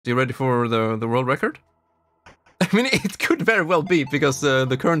you ready for the world record? I mean, it could very well be, because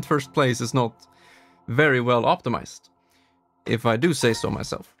the current first place is not very well optimized, if I do say so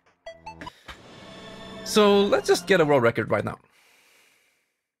myself. So let's just get a world record right now.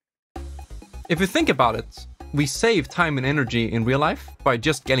 If you think about it, we save time and energy in real life by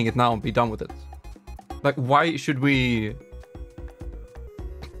just getting it now and be done with it. Like, why should we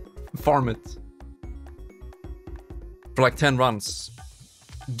farm it for like 10 runs?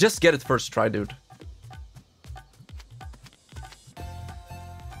 Just get it first try, dude.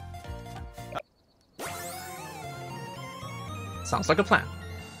 Sounds like a plan.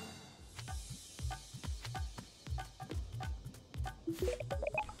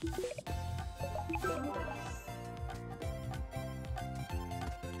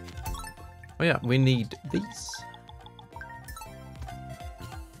 Oh yeah, we need these.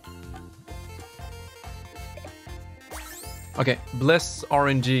 Okay, bless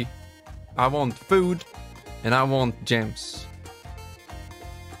RNG. I want food and I want gems.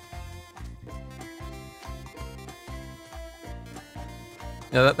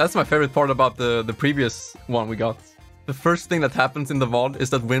 Yeah, that's my favorite part about the previous one we got. The first thing that happens in the VOD is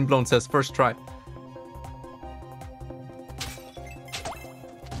that Windblown says first try.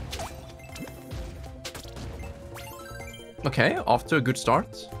 Okay, off to a good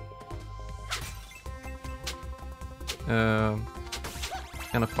start.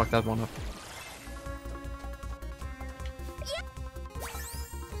 Kinda fucked that one up.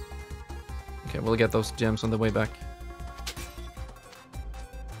 Okay, we'll get those gems on the way back.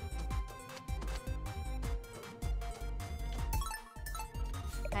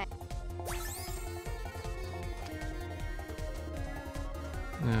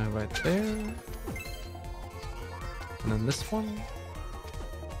 Right there. And then this one.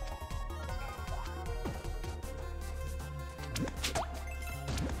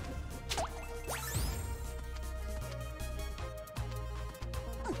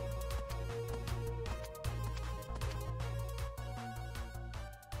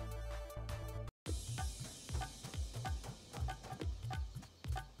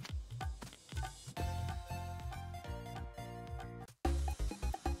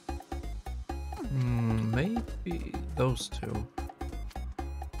 Maybe those two.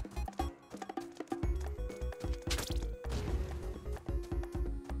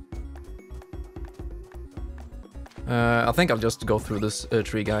 I think I'll just go through this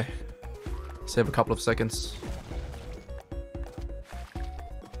tree guy. Save a couple of seconds.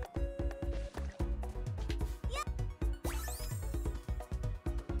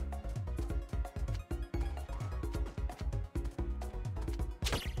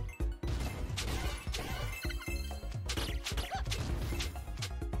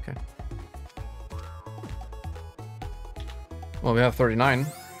 Well, we have 39,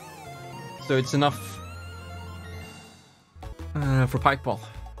 so it's enough for Pikeball.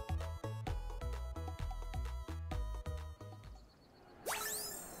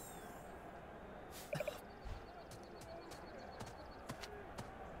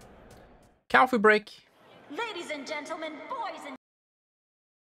 Coffee break. Ladies and gentlemen, boys and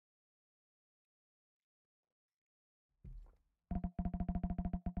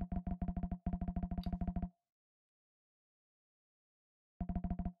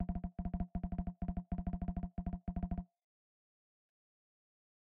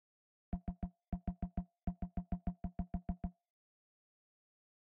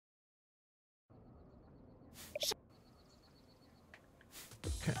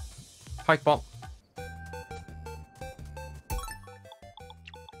Okay, Pikeball.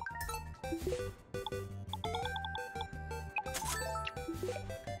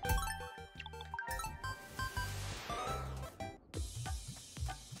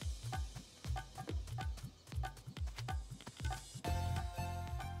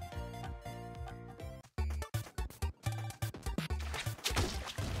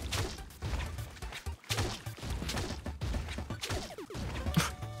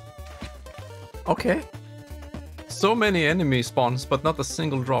 Okay. So many enemy spawns, but not a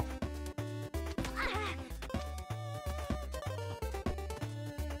single drop.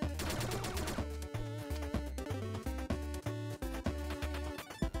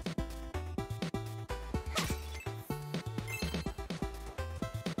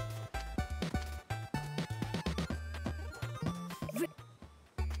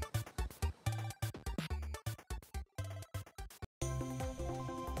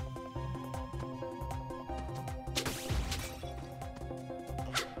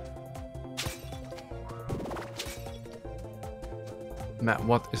 Matt,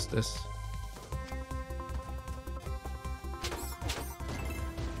 what is this?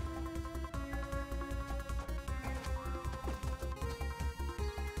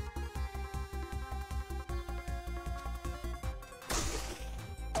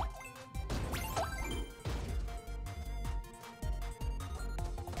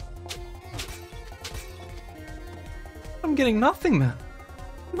 I'm getting nothing, man.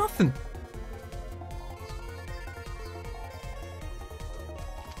 Nothing.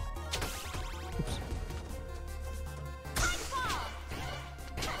 Oops.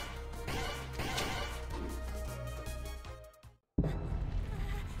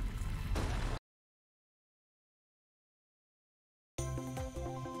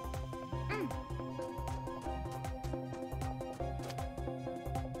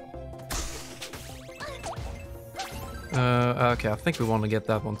 Okay, I think we want to get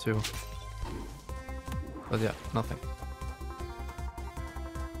that one too. But yeah, nothing.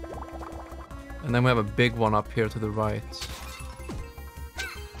 And then we have a big one up here to the right.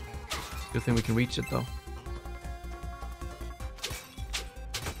 Good thing we can reach it though.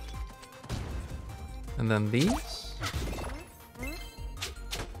 And then these.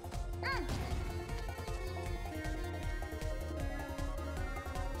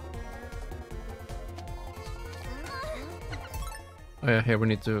 Oh yeah, here we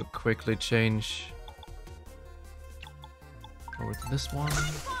need to quickly change over to this one.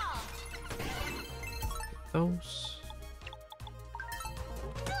 Get those.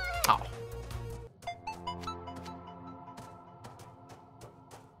 Ow.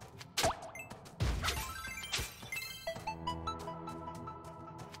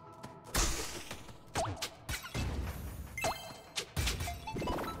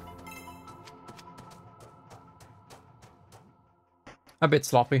 A bit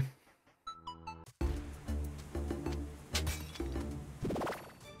sloppy.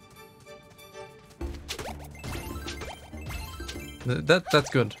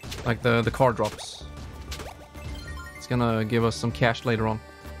 That's good. Like the car drops. It's gonna give us some cash later on.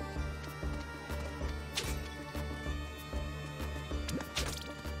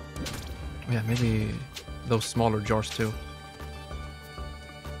 Yeah, maybe those smaller jars too.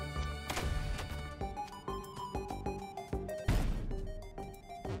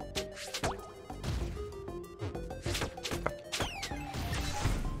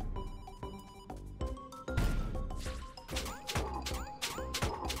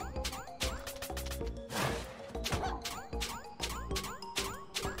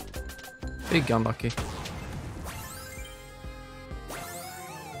 Big unlucky.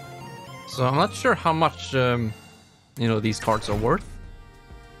 So I'm not sure how much, you know, these cards are worth.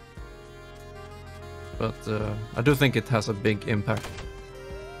 But I do think it has a big impact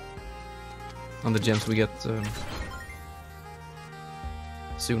on the gems we get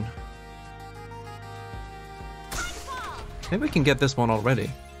soon. Maybe we can get this one already.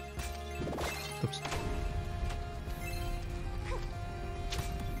 Oops.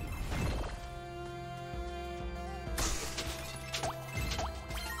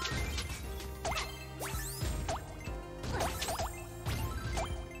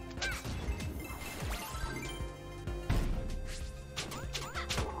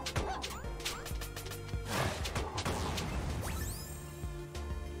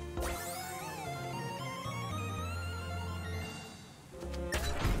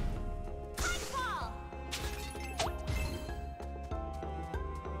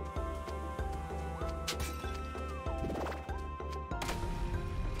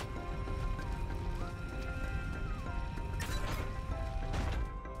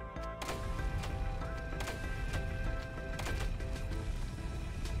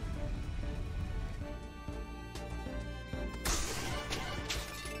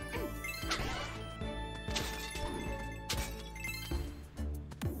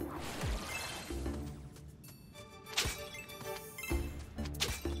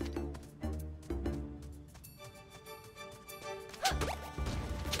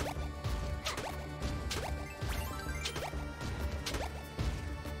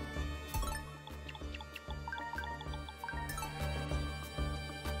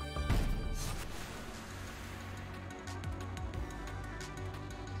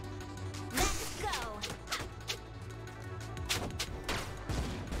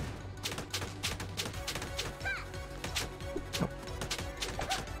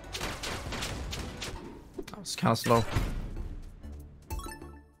 It's kind of slow.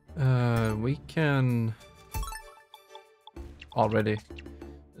 We can already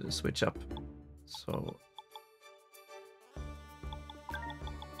switch up. So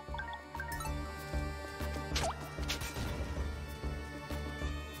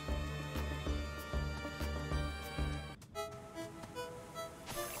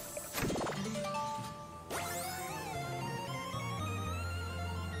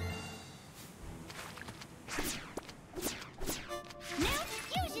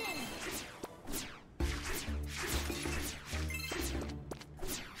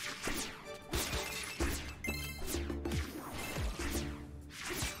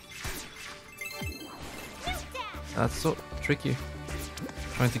That's so tricky.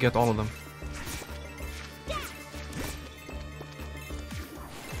 Trying to get all of them.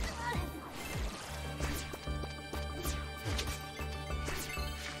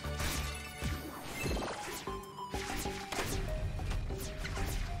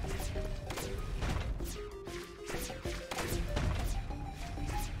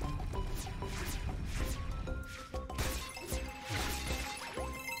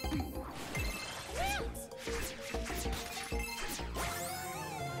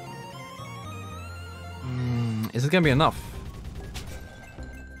 Is it gonna be enough?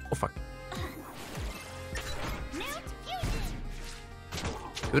 Oh fuck.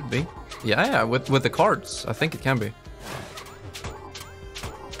 Could be. Yeah, with the cards, I think it can be.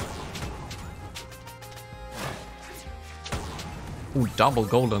 Ooh, double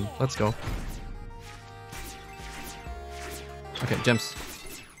golden. Let's go. Okay, gems.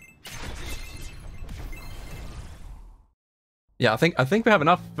 Yeah, I think we have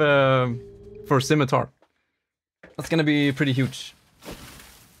enough for scimitar. That's gonna be pretty huge.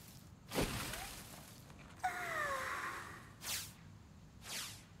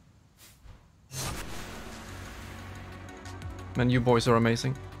 Man, you boys are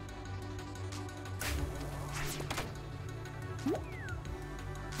amazing.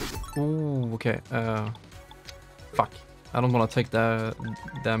 Ooh, okay. Fuck. I don't want to take the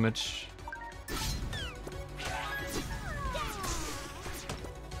damage.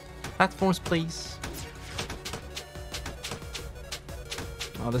 Platforms, please.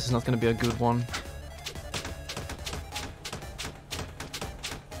 Oh, this is not going to be a good one.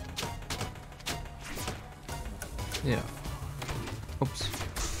 Yeah. Oops.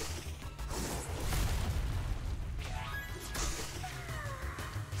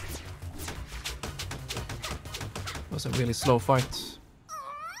 It was a really slow fight.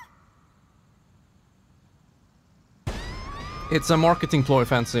 It's a marketing ploy,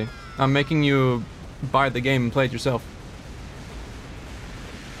 Fancy. I'm making you buy the game and play it yourself.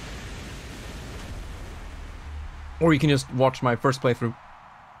 Or you can just watch my first playthrough.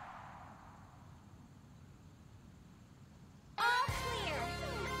 All clear.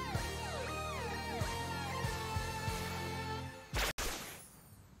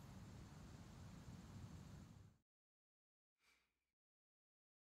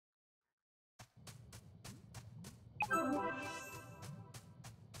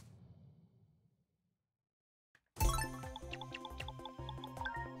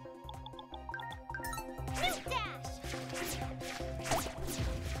 Snoop Dash.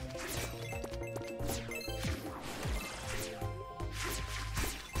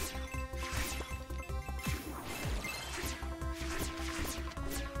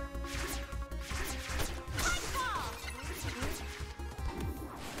 Lightball.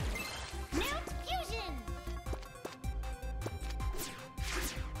 Mount Fusion.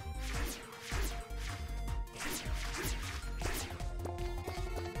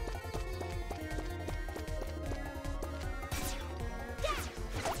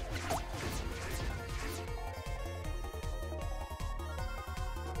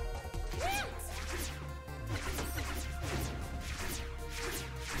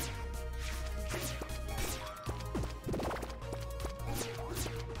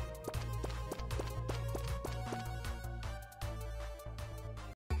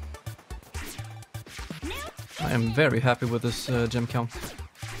 I am very happy with this gem count.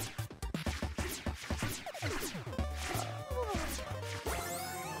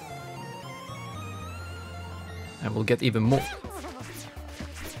 And we'll get even more.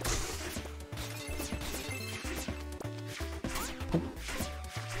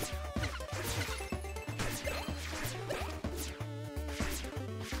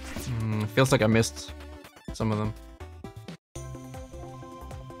 Feels like I missed some of them.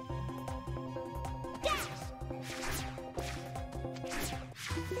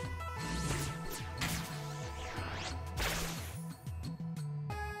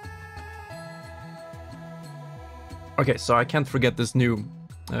 Okay, so I can't forget this new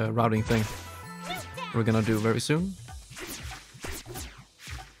routing thing we're gonna do very soon.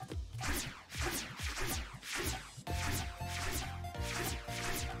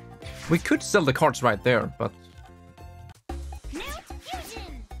 We could sell the cards right there, but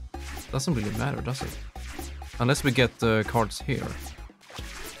doesn't really matter, does it? Unless we get the cards here,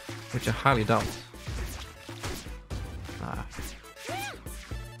 which I highly doubt. Ah.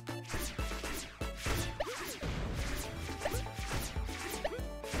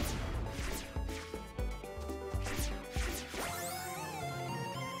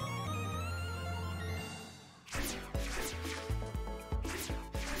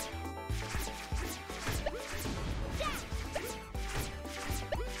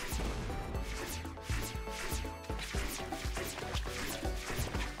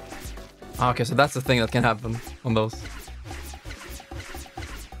 Okay, so that's the thing that can happen on those.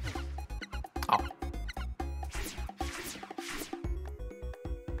 Oh.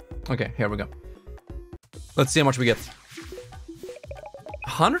 Okay, here we go. Let's see how much we get.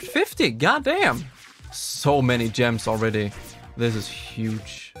 150, goddamn! So many gems already. This is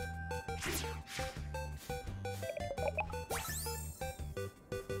huge.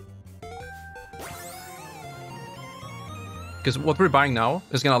 Because what we're buying now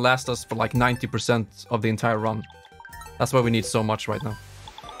is gonna last us for like 90% of the entire run. That's why we need so much right now.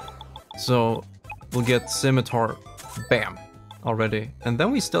 So we'll get Scimitar, bam, already. And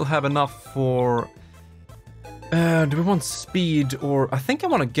then we still have enough for... do we want speed or... I think I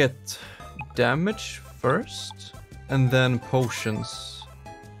want to get damage first. And then potions.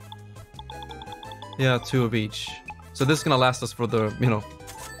 Yeah, 2 of each. So this is gonna last us for the, you know,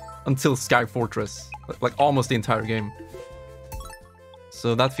 until Sky Fortress. Like almost the entire game.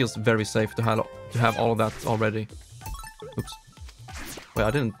 So that feels very safe to have all of that already. Oops. Wait,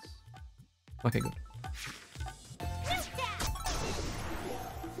 I didn't. Okay, good.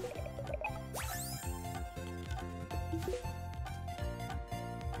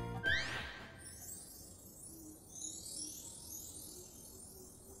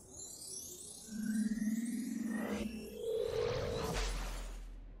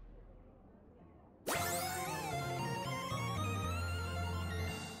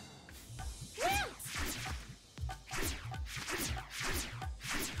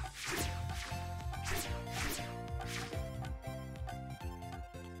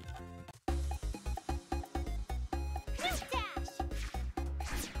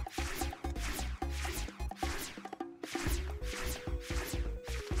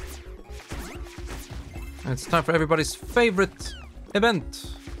 It's time for everybody's favorite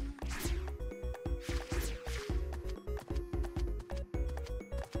event.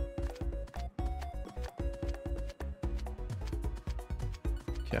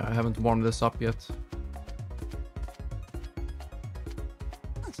 Okay, I haven't warmed this up yet.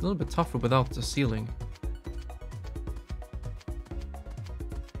 It's a little bit tougher without the ceiling.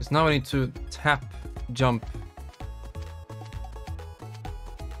 Because now I need to tap, jump.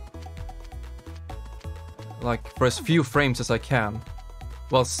 Like for as few frames as I can,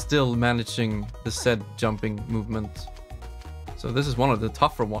 while still managing the said jumping movement. So this is one of the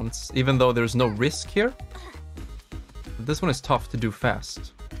tougher ones, even though there's no risk here. This one is tough to do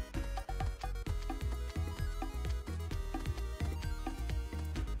fast.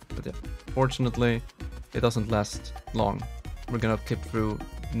 But yeah, fortunately, it doesn't last long. We're gonna clip through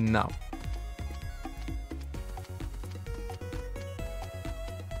now.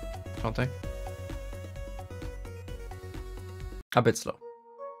 Shantae. A bit slow.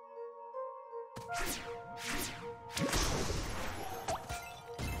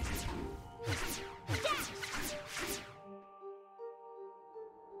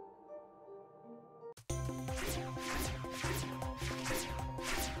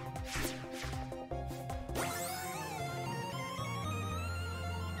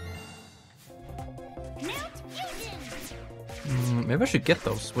 Maybe I should get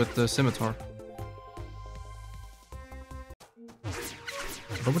those with the scimitar.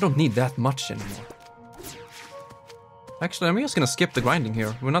 But we don't need that much anymore. Actually, I'm just gonna skip the grinding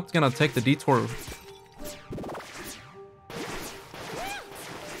here. We're not gonna take the detour.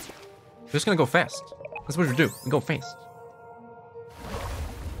 We're just gonna go fast. That's what we do. We go fast.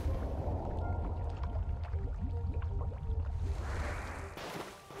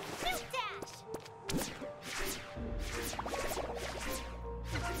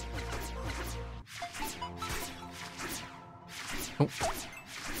 Oh.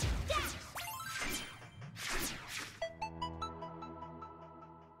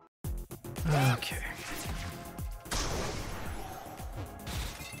 Okay.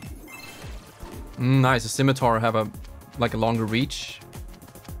 Nice, the scimitar have a longer reach,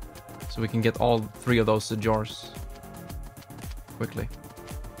 so we can get all 3 of those jars quickly.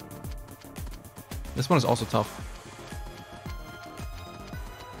 This one is also tough.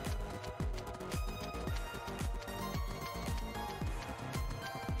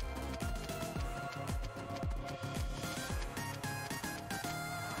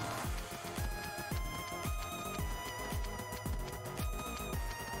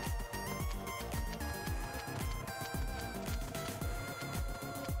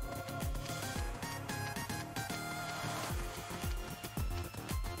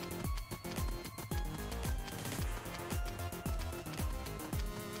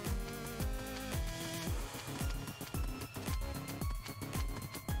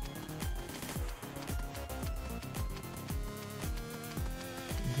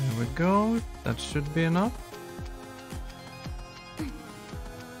 go. That should be enough.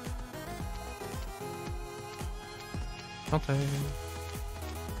 Okay.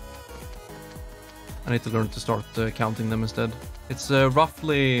 I need to learn to start counting them instead. It's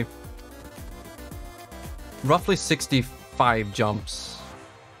roughly 65 jumps.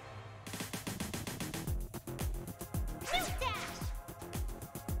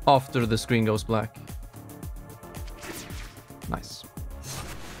 After the screen goes black. Nice.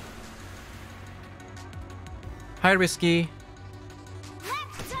 High risky.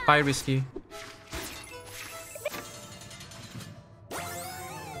 High risky.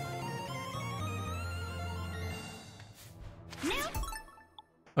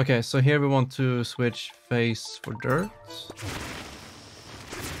 Okay, so here we want to switch face for dirt.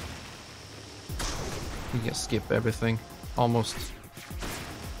 We can skip everything. Almost.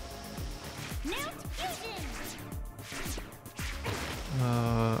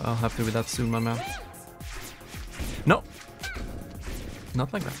 I'll have to do that soon, my man. No!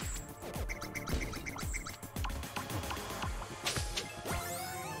 Not like that.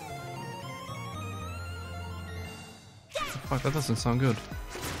 Fuck, that doesn't sound good.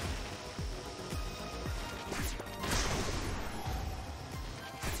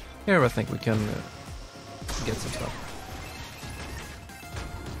 Here I think we can get some stuff.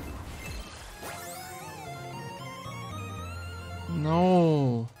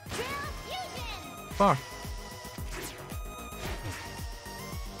 No. Fuck.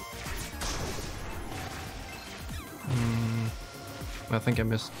 I think I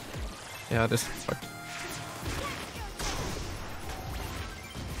missed. Yeah, this fucked.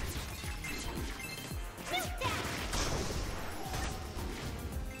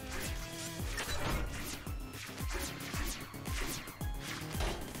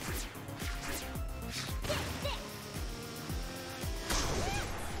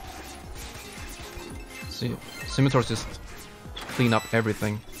 See, scimitars just clean up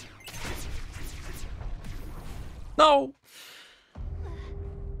everything. No!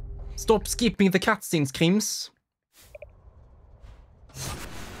 Stop skipping the cutscenes, Krims.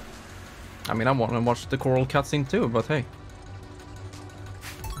 I mean, I want to watch the choral cutscene too, but hey.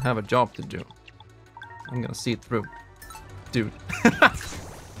 I have a job to do. I'm gonna see it through. Dude.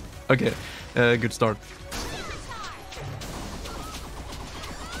 Okay, good start.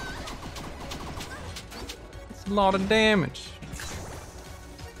 It's a lot of damage.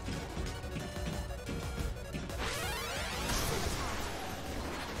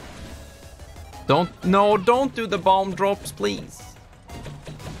 Don't do the bomb drops, please.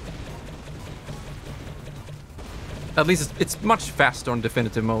 At least it's much faster on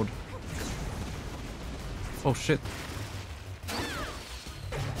definitive mode. Oh shit.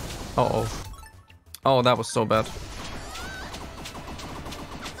 Uh-oh. Oh, that was so bad.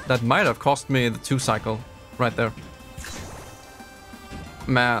 That might have cost me the 2 cycle right there.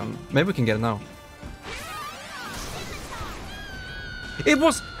 Man, maybe we can get it now. It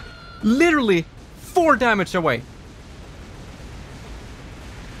was literally 4 damage away.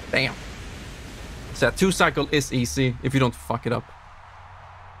 Damn. So that 2 cycle is easy if you don't fuck it up.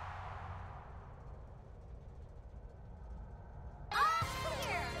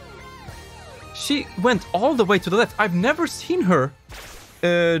 She went all the way to the left. I've never seen her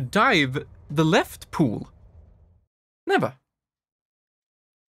dive the left pool. Never.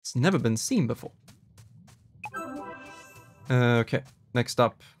 It's never been seen before. Okay, next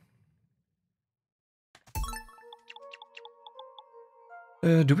up.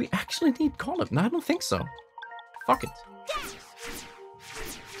 Do we actually need column? No, I don't think so. Fuck it.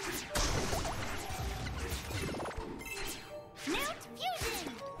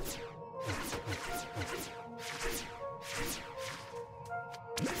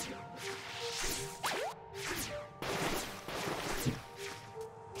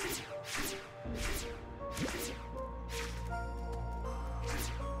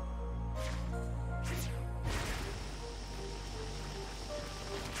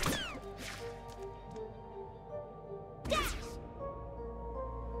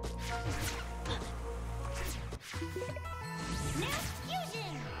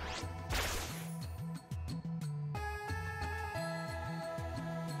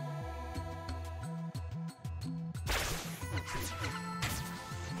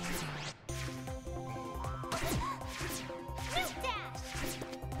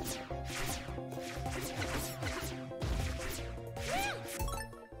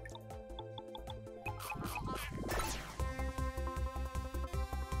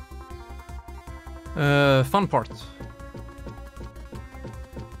 Fun part.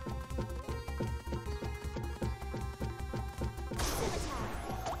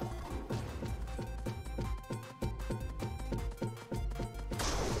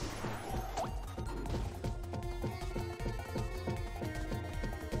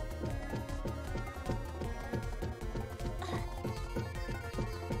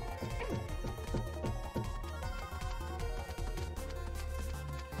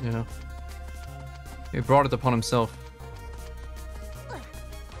 Yeah. He brought it upon himself.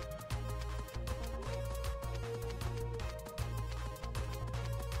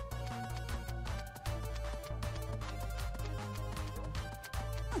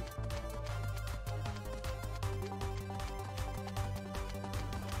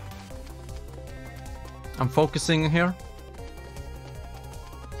 I'm focusing here.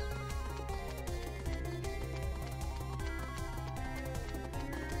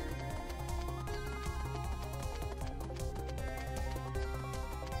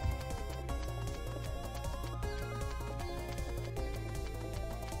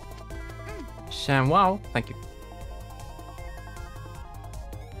 Wow, thank you.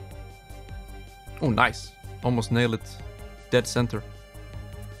 Oh, nice. Almost nailed it. Dead center.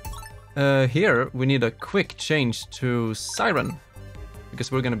 Here, we need a quick change to Siren.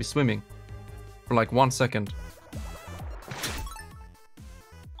 Because we're gonna be swimming. For like 1 second.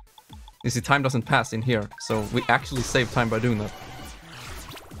 You see, time doesn't pass in here. So we actually save time by doing that.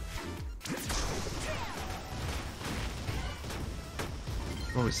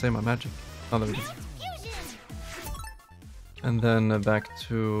 Oh, we save my magic. Oh, there we go. And then back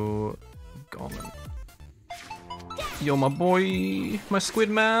to Goblin. Yo, my boy, my squid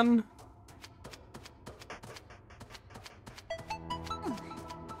man.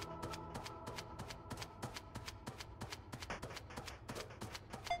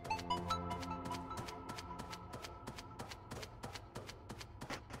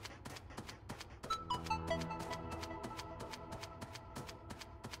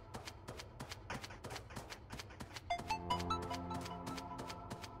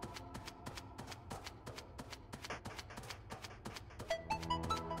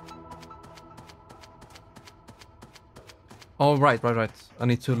 Oh, right. I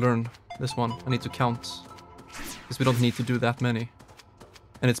need to learn this one. I need to count. Because we don't need to do that many.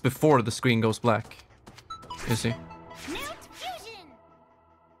 And it's before the screen goes black. You see?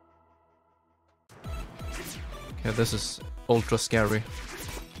 Okay, this is ultra scary.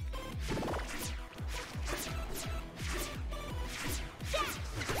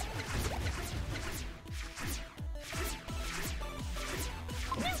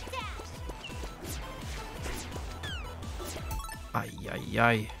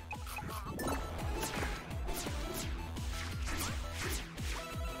 Ay.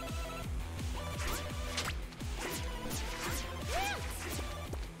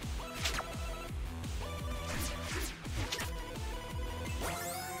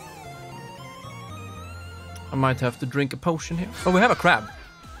 I might have to drink a potion here. Oh, we have a crab.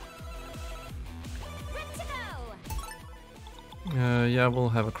 Yeah, we'll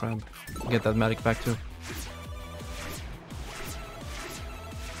have a crab. Get that magic back too.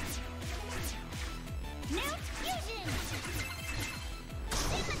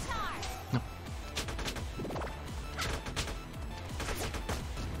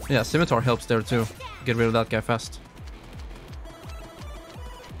 Yeah, Scimitar helps there too. Get rid of that guy fast.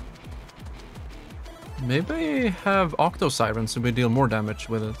 Maybe have Octo Sirens so we deal more damage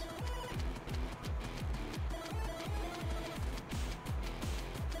with it.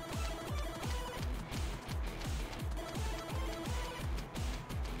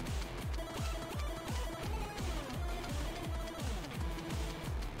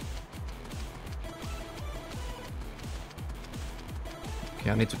 Okay,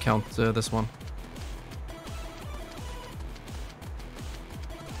 I need to count this one.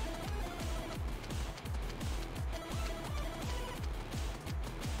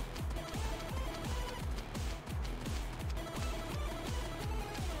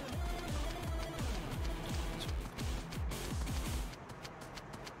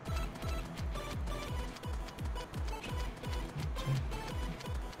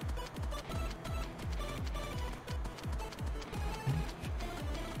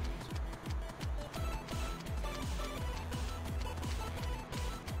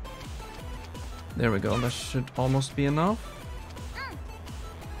 There we go, that should almost be enough.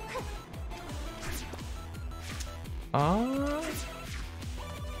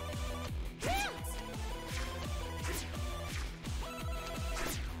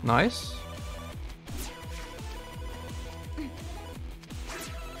 Nice.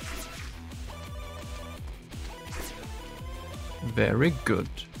 Very good.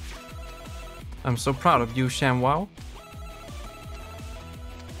 I'm so proud of you, ShamWow.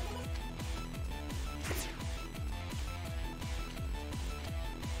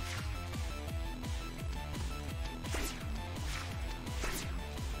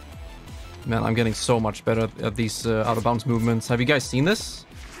 Man, I'm getting so much better at these out of bounds movements. Have you guys seen this?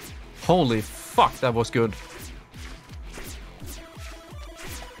 Holy fuck, that was good.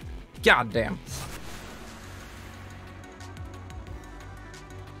 God damn.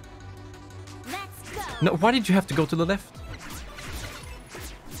 Let's go. No, why did you have to go to the left?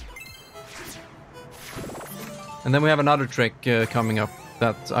 And then we have another trick coming up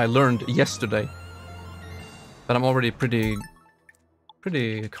that I learned yesterday. But I'm already pretty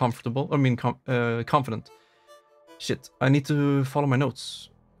comfortable. I mean, confident. Shit, I need to follow my notes.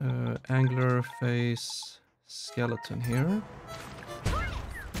 Angler, face, skeleton here.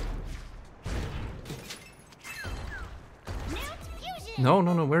 No,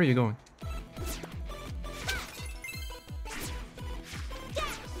 where are you going?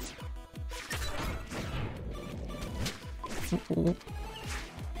 Ooh.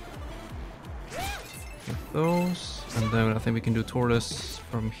 Get those, and then I think we can do tortoise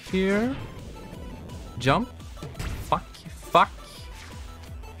from here. Jump. Fuck.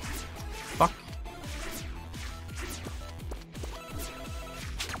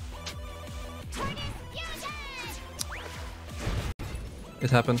 It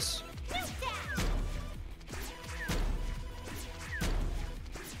happens.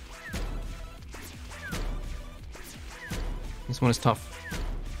 This one is tough.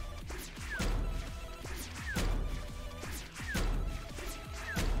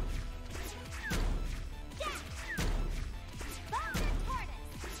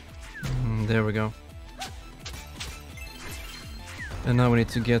 There we go. And now we need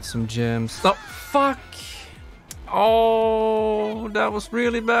to get some gems. Oh, fuck! Oh, that was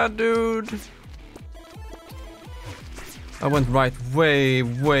really bad, dude. I went right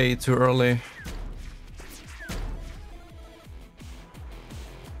way too early.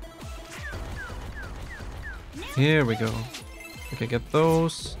 Here we go. Okay, get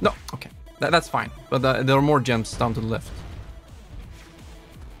those. No, okay. That's fine. But there are more gems down to the left.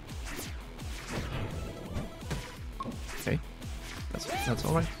 Okay. That's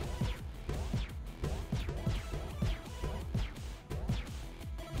all right.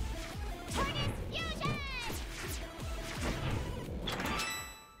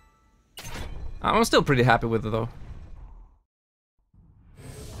 I'm still pretty happy with it though.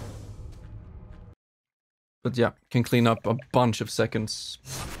 But yeah, can clean up a bunch of seconds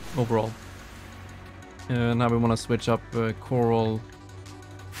overall. Now we want to switch up coral.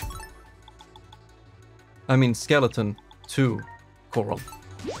 I mean skeleton to coral.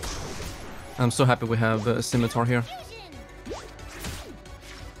 I'm so happy we have a scimitar here.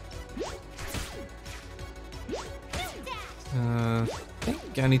 I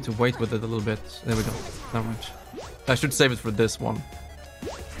think I need to wait with it a little bit. There we go. Not much. I should save it for this one.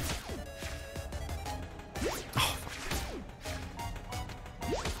 Oh,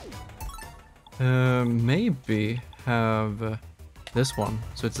 fuck. Maybe have this one,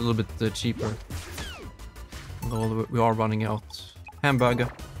 so it's a little bit cheaper. Although we are running out. Hamburger.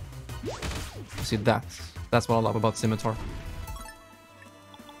 See, that's what I love about scimitar.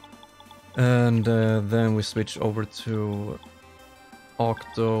 And then we switch over to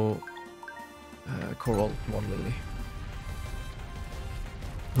Octo Coral 1 Lily.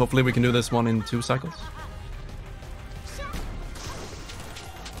 Hopefully we can do this one in 2 cycles.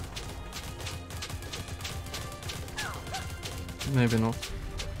 Maybe not.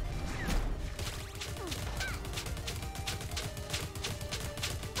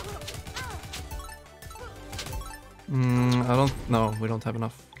 I don't know. We don't have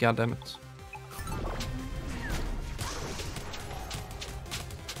enough. God damn it.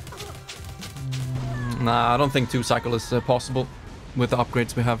 Nah, I don't think 2 cycle is possible with the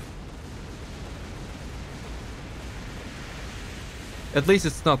upgrades we have. At least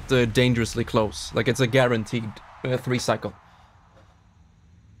it's not dangerously close. Like, it's a guaranteed 3 cycle.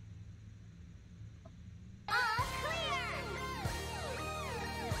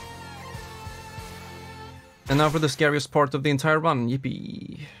 And now for the scariest part of the entire run.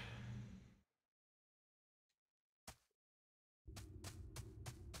 Yippee.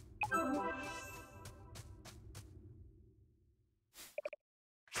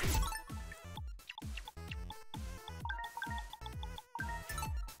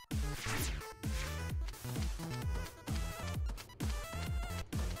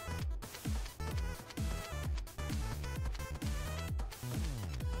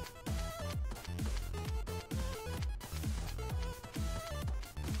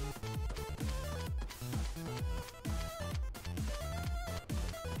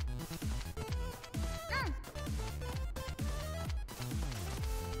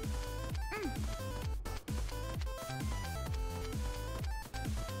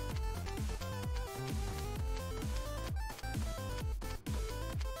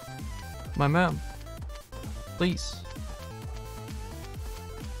 My man. Please.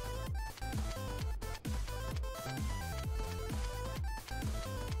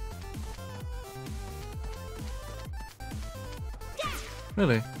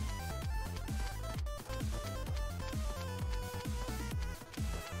 Really?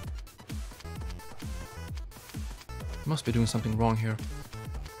 Must be doing something wrong here.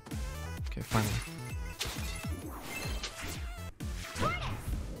 Okay, finally.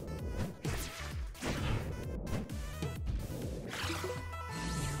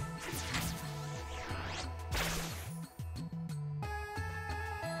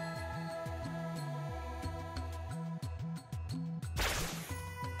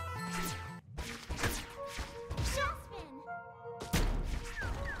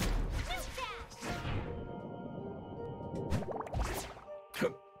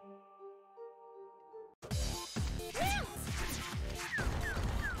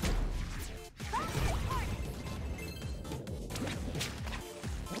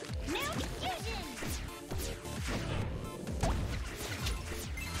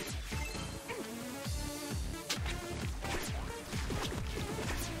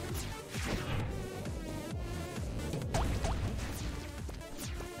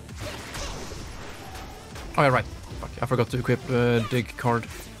 Oh yeah, right. Fuck, I forgot to equip dig card.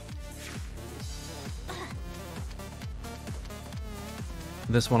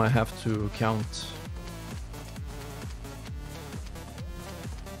 This one I have to count.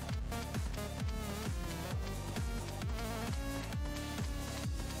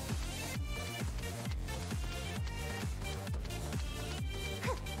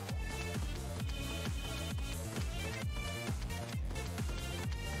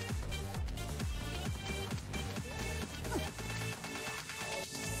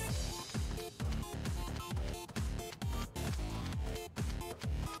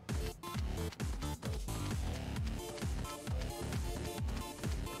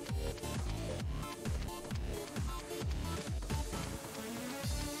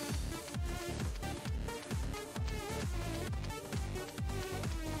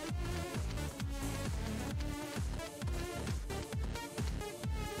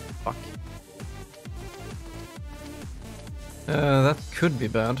 Fuck. That could be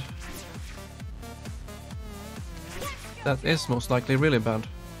bad. That is most likely really bad.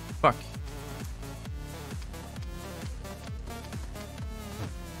 Fuck.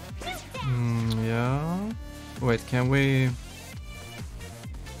 Yeah. Wait, can we...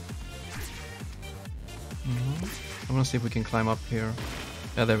 I'm gonna see if we can climb up here.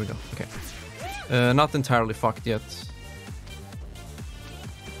 Yeah, there we go. Okay. Not entirely fucked yet.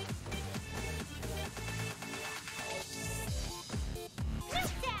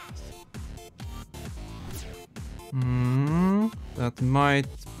 That might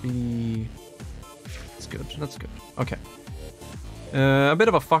be... That's good, that's good. Okay. A bit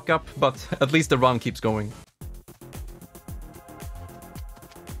of a fuck up, but at least the run keeps going.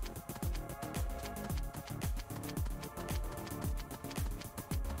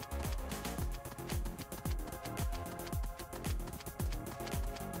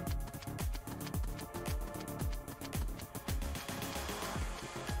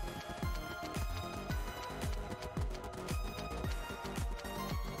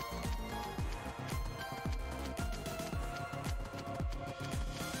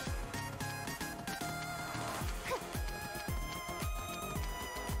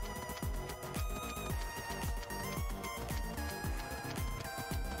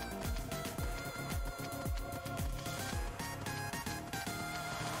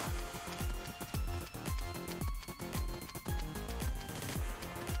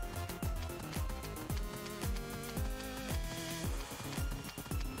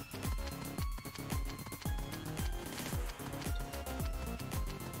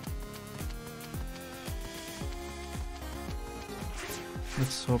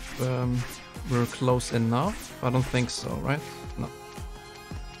 Let's hope we're close enough. I don't think so, right? No.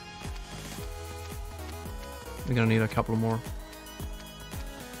 We're gonna need a couple more.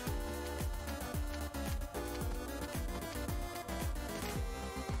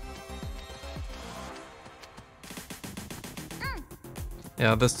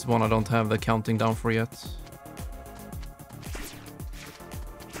 Yeah, this one I don't have the counting down for yet.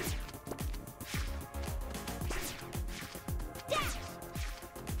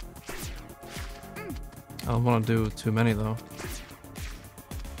 I don't want to do too many though.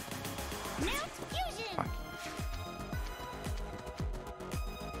 Fuck.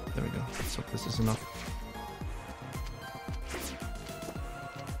 There we go. Let's hope this is enough.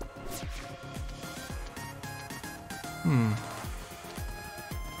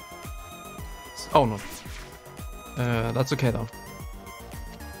 Oh no. That's okay though.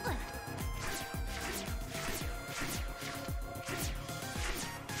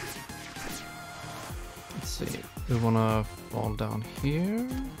 We wanna fall down here.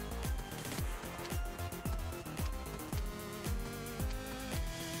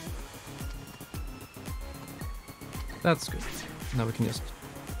 That's good. Now we can just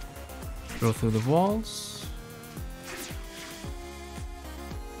go through the walls.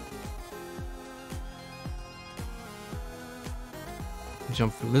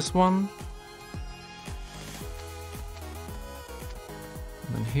 Jump through this one.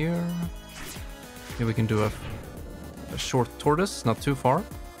 And then here. Here we can do a short tortoise, not too far.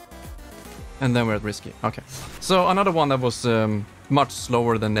 And then we're at risky. Okay. So another one that was much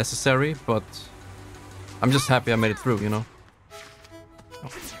slower than necessary, but I'm just happy I made it through, you know? Oh.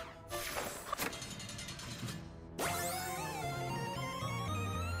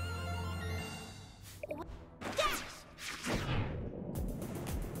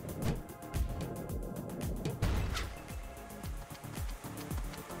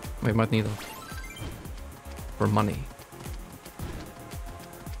 We might need that for money.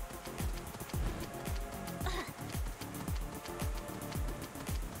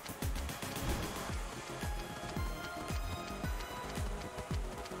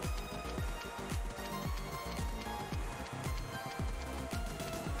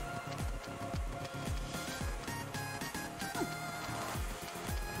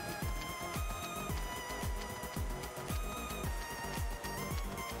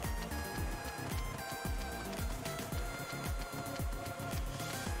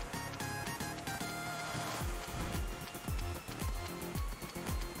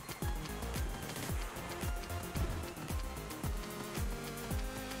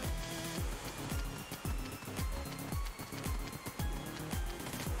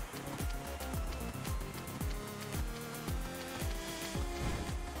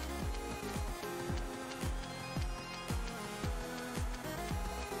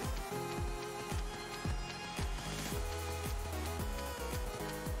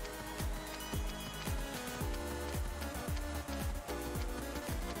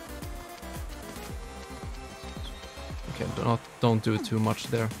 Don't do too much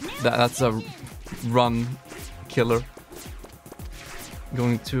there. That's a run killer.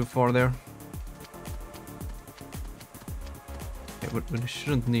 Going too far there. Okay, we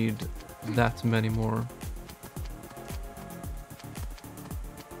shouldn't need that many more.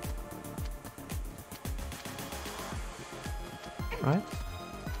 Right?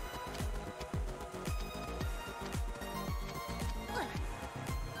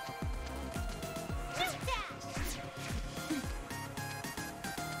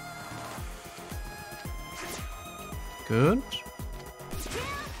 Good.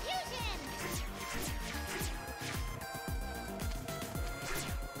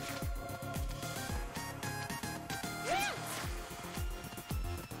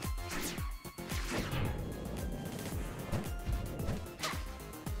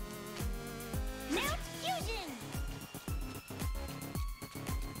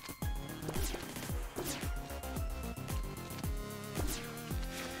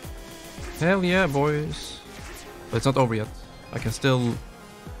 Hell yeah, boys. But it's not over yet. I can still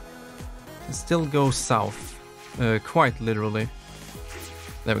go south. Quite literally.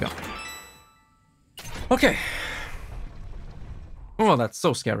 There we go. Okay. Oh, that's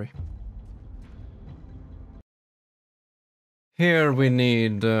so scary. Here we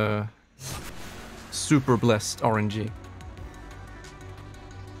need super blessed RNG.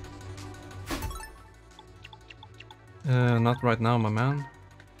 Not right now, my man.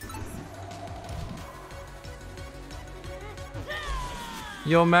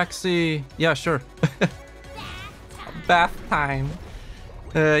 Yo, Maxi. Yeah, sure. Bath time.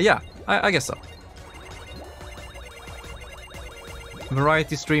 Yeah, I guess so.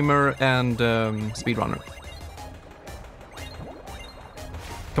 Variety streamer and speedrunner.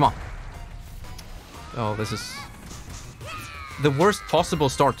 Come on. Oh, this is the worst possible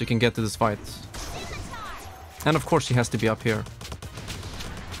start you can get to this fight. And of course she has to be up here.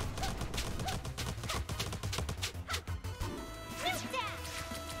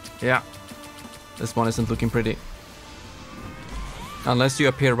 Yeah, this one isn't looking pretty. Unless you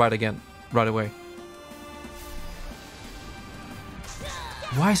appear right away.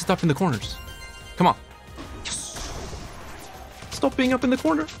 Why is it up in the corners? Come on. Yes. Stop being up in the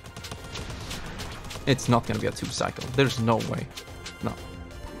corner. It's not gonna be a 2 cycle. There's no way.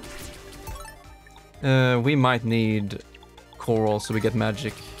 No. We might need coral so we get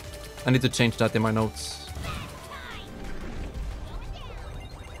magic. I need to change that in my notes.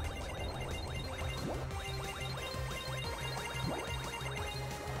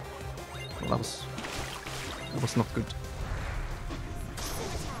 That was not good.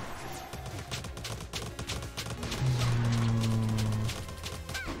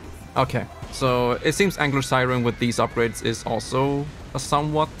 Okay, so it seems Angler Siren with these upgrades is also a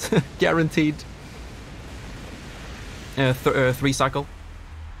somewhat guaranteed 3 cycle.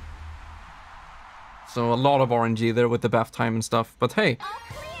 So a lot of RNG there with the bath time and stuff. But hey,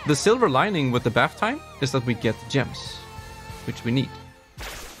 the silver lining with the bath time is that we get gems, which we need.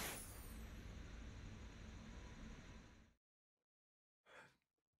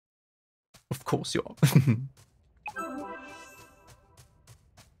 Of course you are.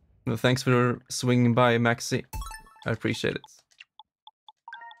 No, thanks for swinging by, Maxi. I appreciate it.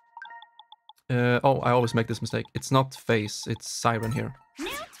 Oh, I always make this mistake. It's not Face, it's Siren here.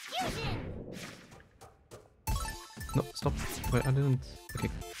 No, stop. Wait, I didn't... Okay.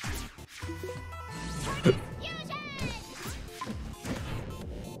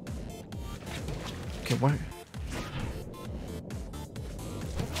 Okay, why?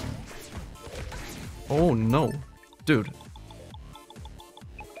 Oh no. Dude.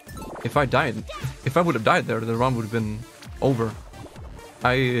 If I would have died there, the run would have been over.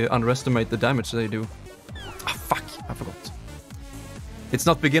 I underestimate the damage they do. Ah, fuck, I forgot. It's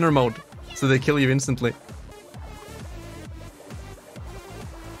not beginner mode, so they kill you instantly.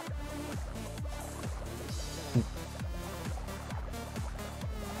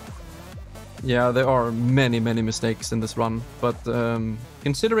 Yeah, there are many mistakes in this run, but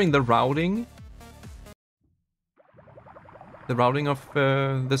considering the routing of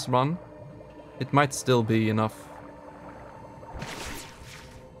this run, it might still be enough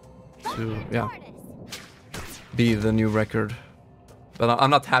to, yeah, be the new record. But I'm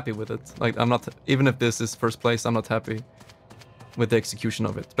not happy with it. Like, I'm not, even if this is first place, I'm not happy with the execution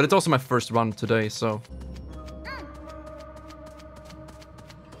of it. But it's also my first run today, so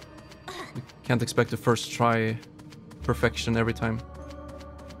you can't expect a first try perfection every time.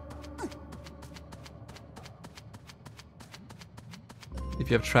 If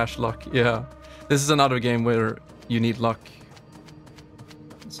you have trash luck, yeah. This is another game where you need luck.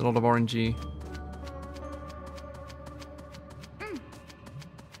 It's a lot of RNG.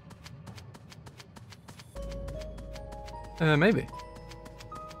 Maybe.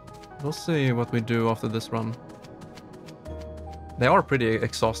 We'll see what we do after this run. They are pretty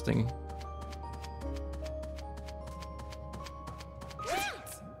exhausting.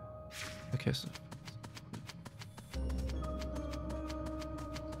 Okay, so...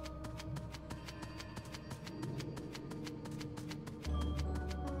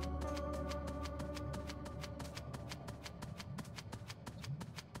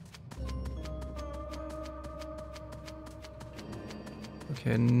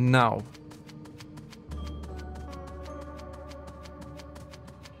 Okay, now.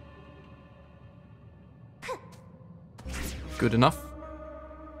 Good enough.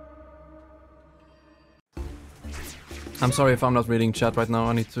 I'm sorry if I'm not reading chat right now,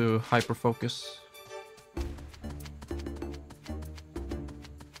 I need to hyper focus.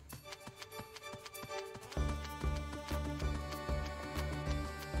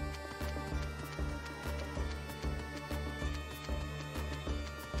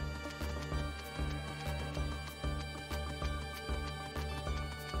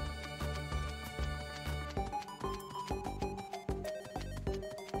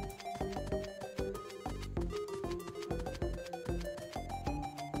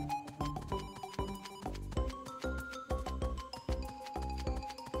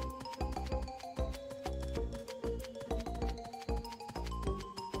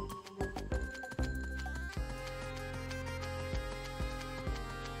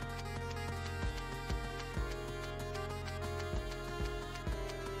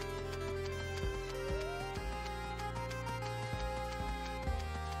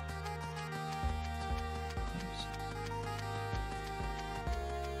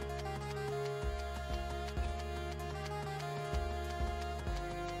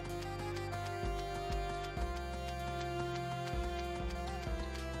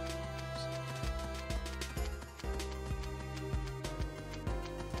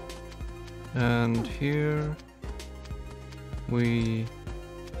 And here we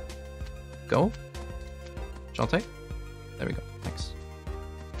go. Shantae? There we go. Thanks.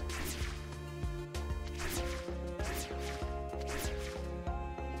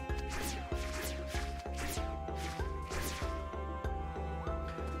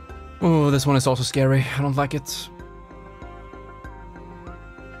 Oh, this one is also scary. I don't like it.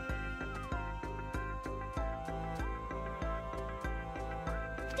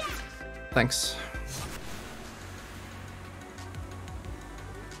 Thanks.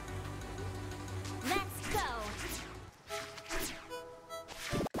 Let's go.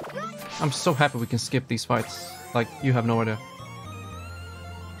 I'm so happy we can skip these fights. Like, you have no idea.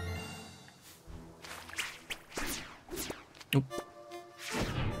 Oop.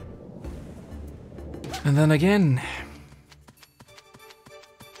 And then again.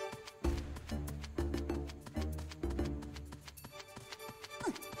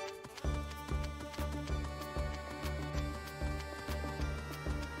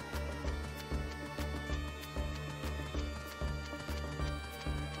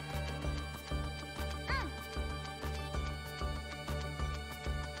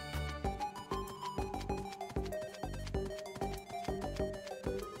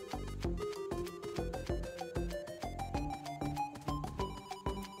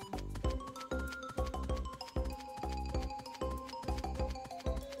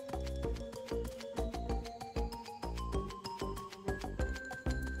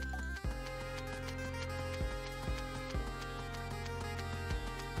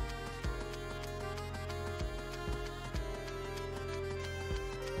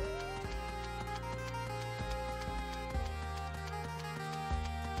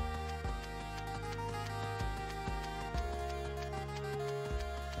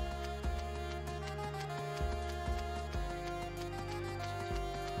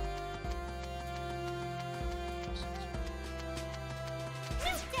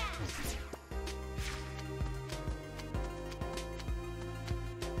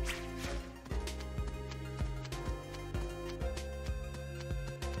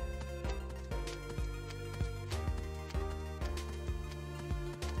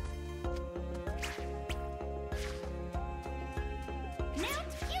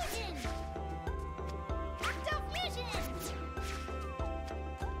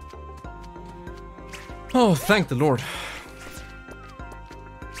 Oh, thank the Lord.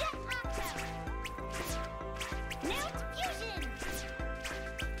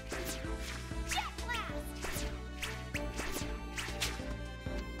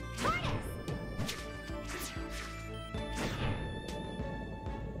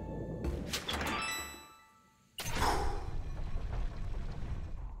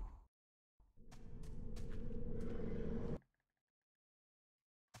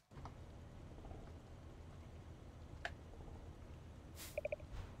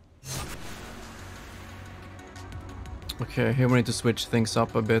 Okay, here we need to switch things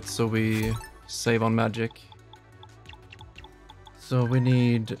up a bit so we save on magic. So we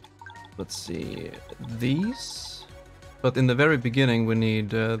need, let's see, these. But in the very beginning we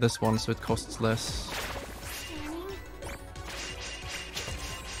need this one so it costs less.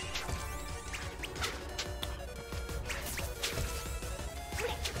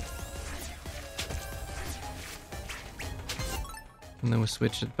 And then we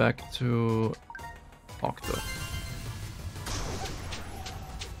switch it back to Octo.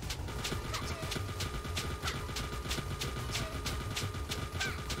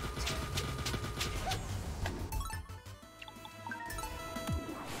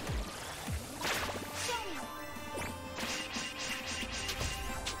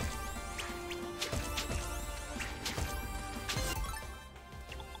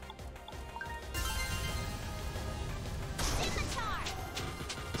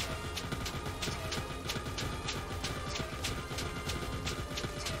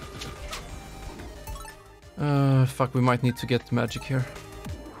 Fuck, we might need to get magic here.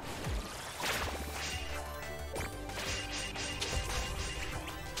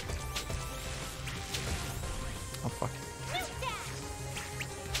 Oh, fuck.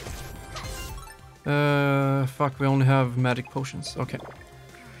 Fuck, we only have magic potions. Okay.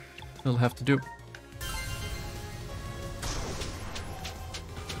 We'll have to do.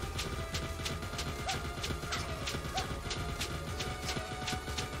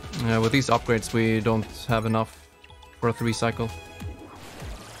 Yeah, with these upgrades we don't have enough for a 3 cycle.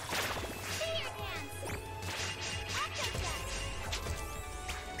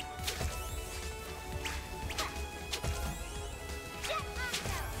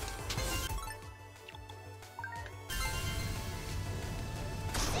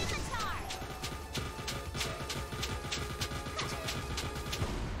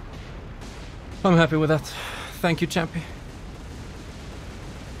 I'm happy with that. Thank you, Champy.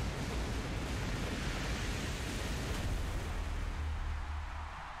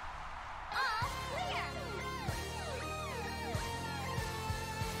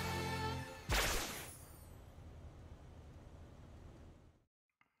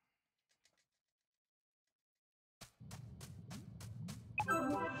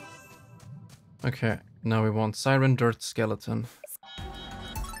 Okay, now we want Siren, Dirt, Skeleton.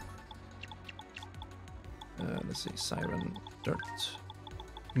 Let's see, Siren, Dirt,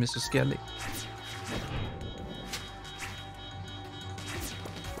 Mr. Skelly.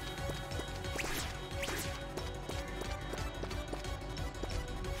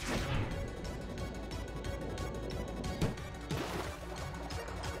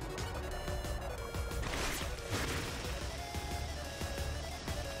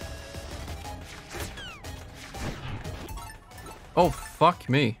 Oh, fuck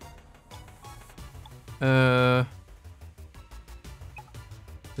me.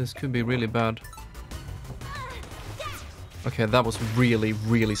 This could be really bad. Okay, that was really,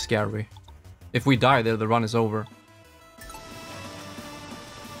 really scary. If we die there, the run is over.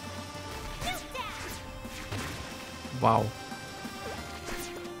 Wow.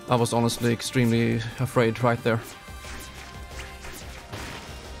 I was honestly extremely afraid right there.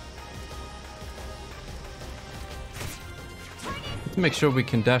 Let's make sure we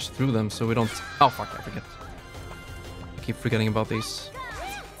can dash through them so we don't... Oh fuck, I forget. I keep forgetting about these.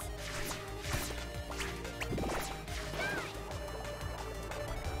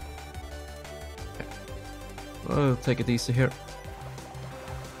 Okay. We'll take it easy here.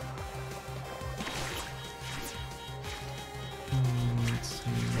 Let's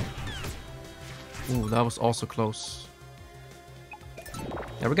see. Ooh, that was also close.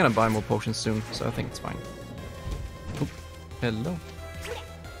 Yeah, we're gonna buy more potions soon, so I think it's fine. Oop. Hello.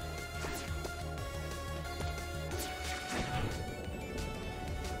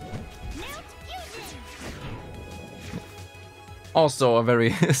 Also a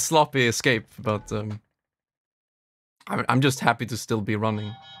very sloppy escape, but I'm just happy to still be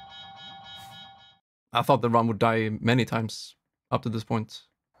running. I thought the run would die many times up to this point.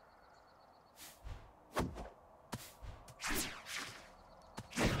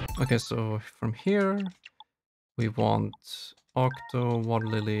 Okay, so from here we want Octo, Water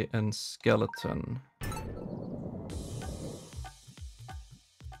Lily, and Skeleton.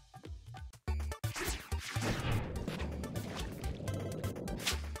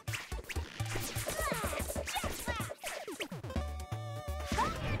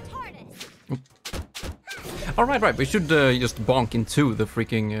 Oh, right. We should just bonk into the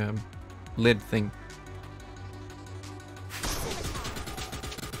freaking lid thing.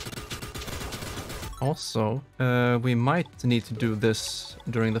 Also, we might need to do this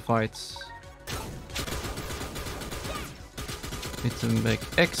during the fights. Need to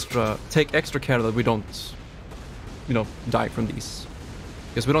take extra care that we don't, you know, die from these.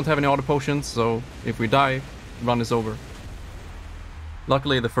 Because we don't have any auto potions, so if we die, run is over.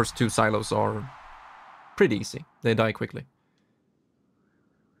 Luckily, the first two silos are pretty easy. They die quickly.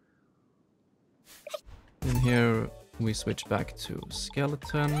 And here we switch back to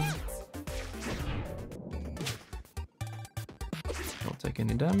Skeleton. Don't take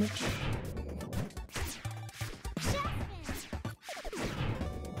any damage.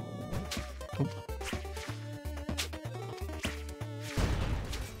 Oh.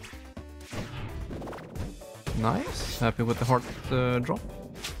 Nice. Happy with the heart drop.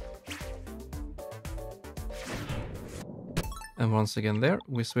 And once again there,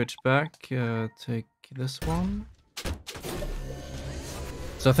 we switch back, take this one.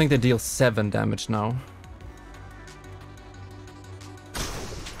 So I think they deal 7 damage now.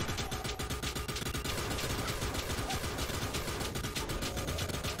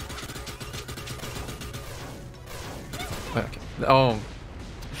 Okay. Oh,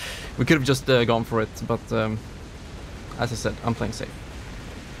 we could have just gone for it, but as I said, I'm playing safe.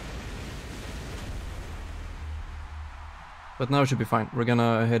 But now it should be fine. We're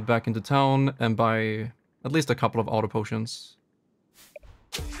gonna head back into town and buy at least a couple of auto potions.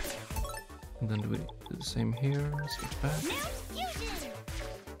 And then we do the same here. Switch back.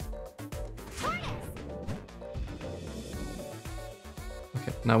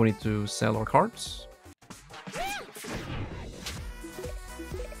 Okay, now we need to sell our cards.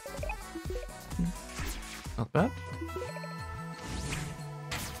 Not bad.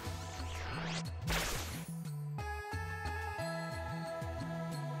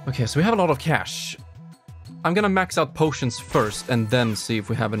 Okay, so we have a lot of cash. I'm gonna max out potions first and then see if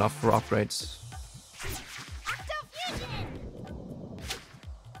we have enough for upgrades.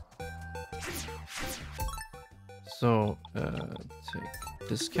 So, take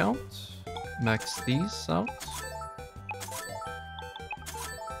discount, max these out.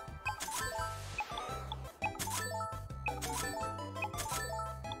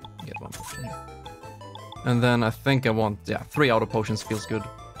 Get one potion here. And then I think I want, yeah, 3 auto potions feels good.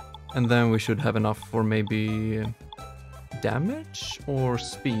 And then we should have enough for maybe damage or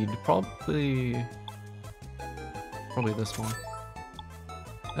speed. Probably this one.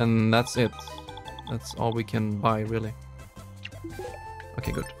 And that's it. That's all we can buy, really.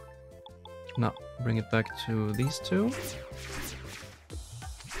 Okay, good. Now, bring it back to these two.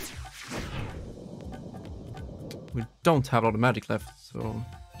 We don't have a lot of magic left, so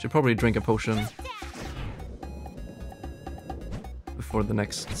should probably drink a potion before the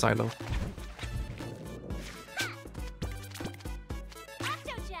next silo.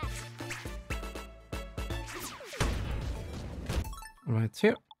 right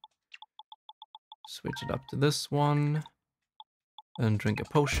here. Switch it up to this one. And drink a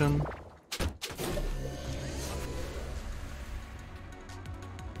potion.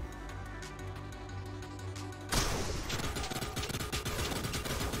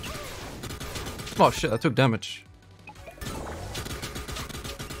 Oh shit, I took damage.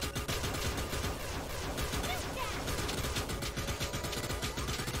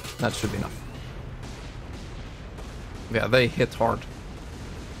 That should be enough. Yeah, they hit hard.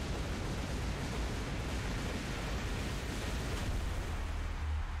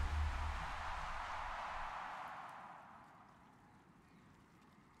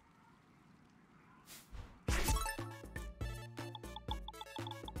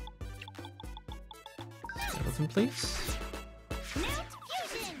 Skeleton, please.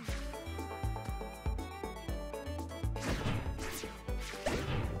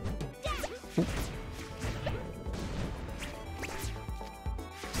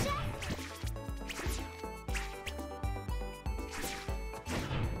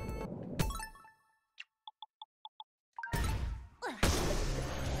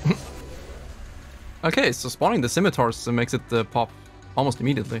 Okay, so spawning the scimitars makes it pop almost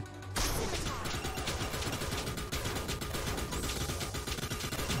immediately.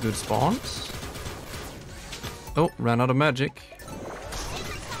 Good spawns. Oh, ran out of magic.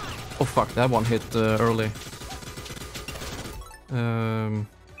 Oh fuck, that one hit early.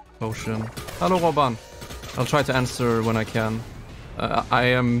 Potion. Hello, Robban. I'll try to answer when I can.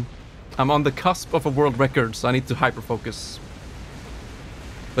 I'm on the cusp of a world record, so I need to hyper focus.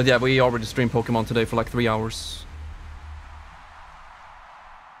 But yeah, we already streamed Pokemon today for like 3 hours.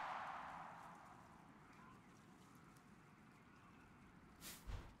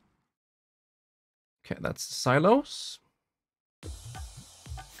 Okay, that's silos.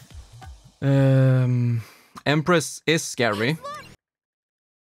 Empress is scary.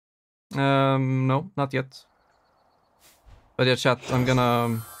 No, not yet. But yeah, chat, I'm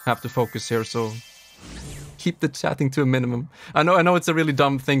gonna have to focus here, so keep the chatting to a minimum. I know it's a really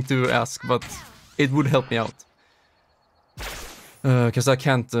dumb thing to ask, but it would help me out. Because I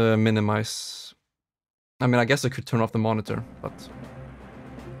can't minimize. I mean, I guess I could turn off the monitor, but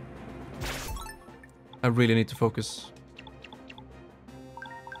I really need to focus.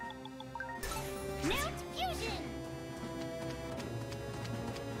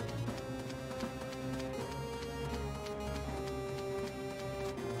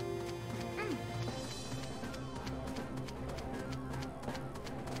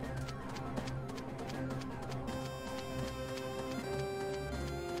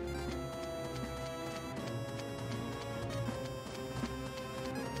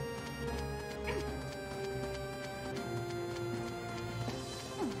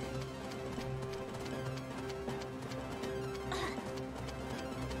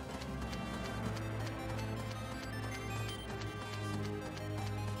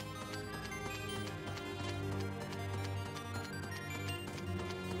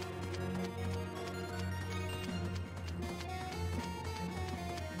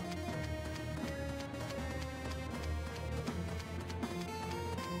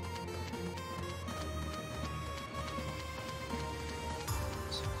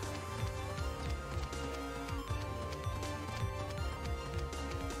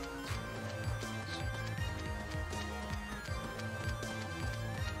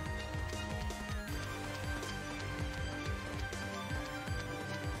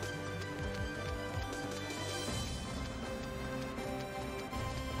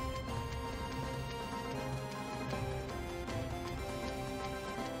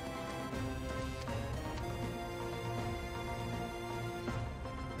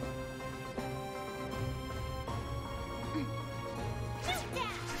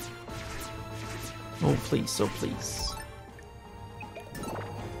 Oh please, oh please.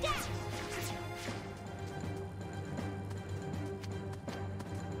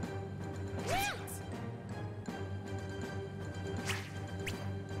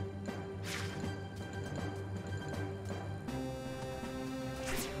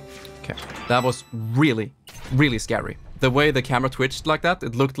 Okay, that was really, really scary. The way the camera twitched like that,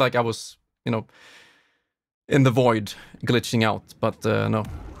 it looked like I was, you know, in the void glitching out, but no,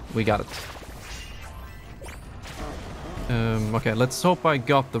 we got it. Okay, let's hope I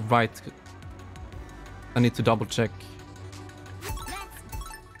got the right... I need to double check.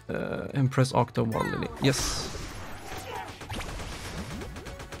 Empress, Octo, Water Lily. Yes.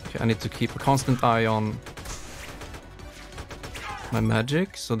 Okay, I need to keep a constant eye on my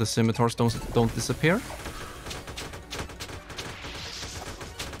magic, so the scimitars don't disappear.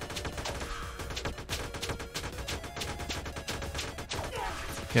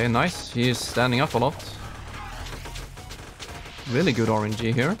 Okay, nice. He is standing up a lot. Really good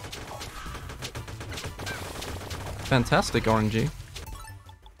RNG here. Fantastic RNG.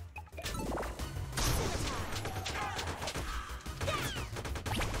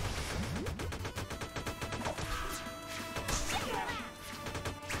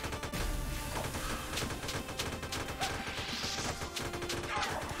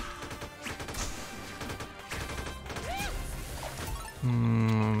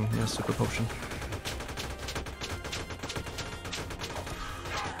 Yeah, super potion.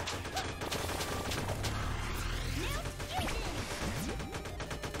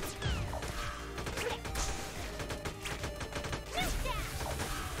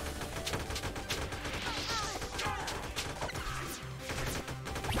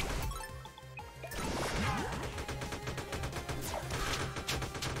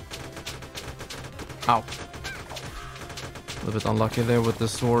 Ow. A little bit unlucky there with the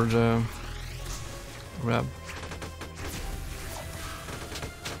sword grab.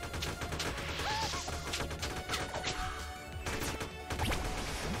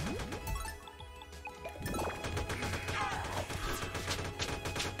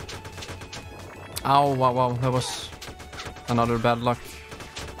 Ow, wow, wow, that was another bad luck.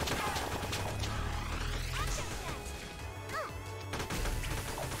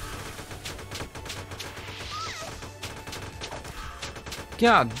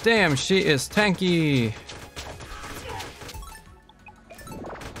 God damn, she is tanky.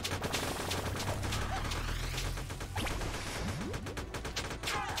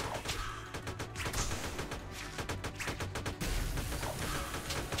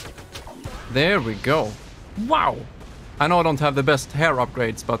 There we go. Wow. I know I don't have the best hair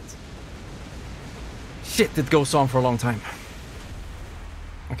upgrades, but shit, it goes on for a long time.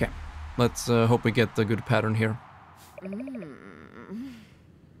 Okay, let's hope we get a good pattern here.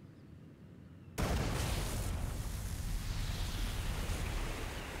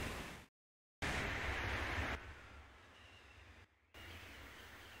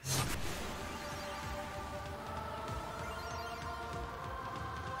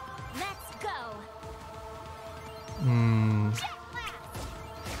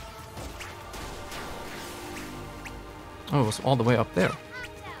 Oh, it was all the way up there.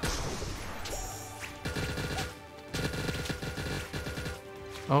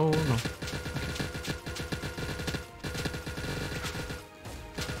 Oh no.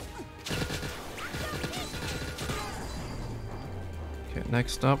 Okay,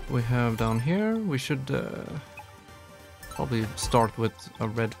 next up we have down here. We should probably start with a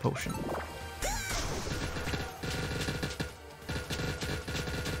red potion.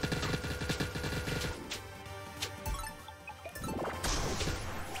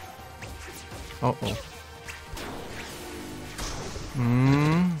 Uh-oh.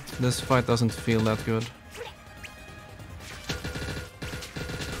 This fight doesn't feel that good.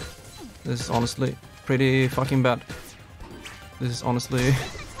 This is honestly pretty fucking bad. This is honestly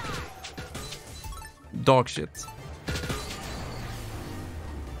dog shit.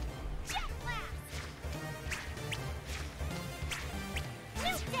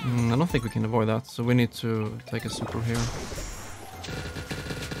 I don't think we can avoid that, so we need to take a super here.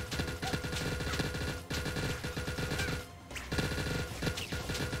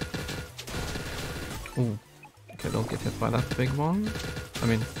 Ooh. Okay, don't get hit by that big one. I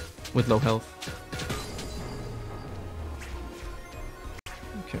mean, with low health.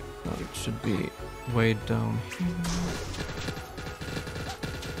 Okay, now it should be way down here.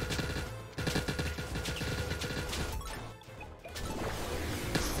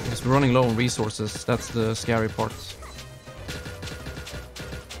 Yes, we're running low on resources. That's the scary part.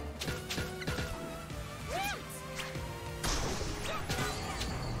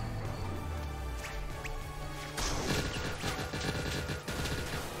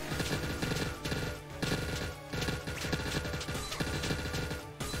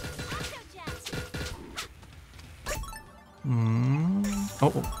 Oh.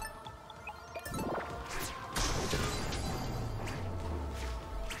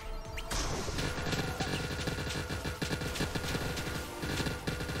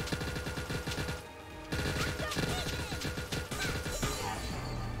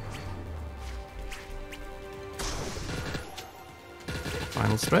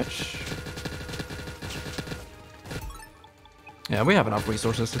 Final stretch. Yeah, we have enough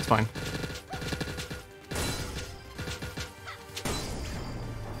resources, it's fine.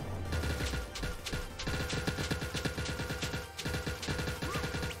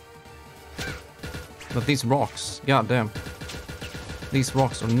 But these rocks, goddamn, these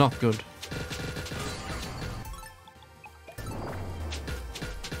rocks are not good.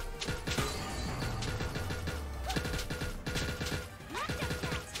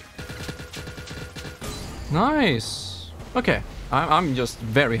 Nice. Okay, I'm just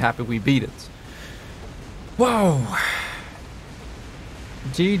very happy we beat it. Whoa.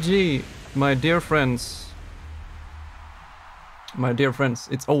 GG, my dear friends. My dear friends,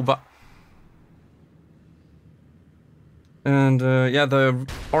 it's over. And yeah, the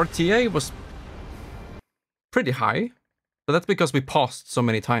RTA was pretty high, but that's because we paused so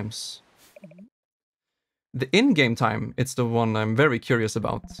many times. The in-game time, it's the one I'm very curious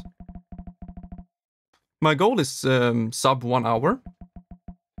about. My goal is sub 1 hour.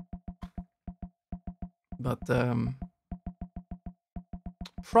 But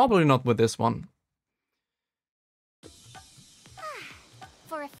probably not with this one.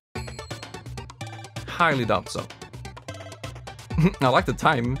 For a Highly doubt so. I like the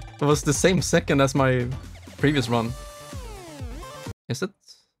time. It was the same second as my previous run. Is it?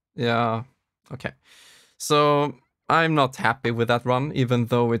 Yeah. Okay. So I'm not happy with that run, even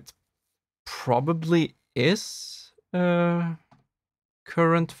though it probably is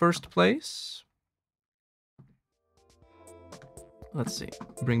current first place. Let's see.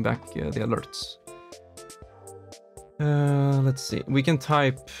 Bring back the alerts. Let's see. We can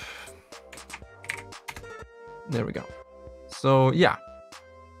type. There we go. So yeah,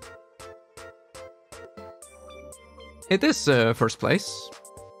 it is first place.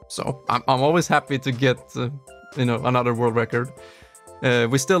 So I'm always happy to get another world record.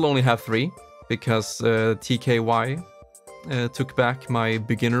 We still only have 3 because TKY took back my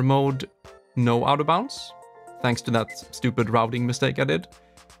beginner mode no out of bounds, thanks to that stupid routing mistake I did.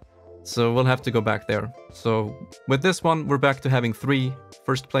 So we'll have to go back there. So with this one, we're back to having 3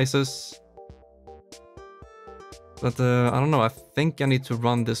 first places. But I don't know, I think I need to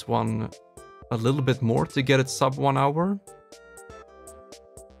run this one a little bit more to get it sub 1 hour.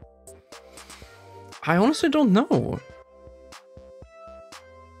 I honestly don't know.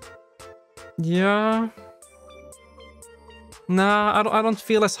 Yeah. Nah, I don't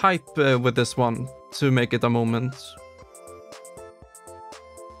feel as hype with this one to make it a moment.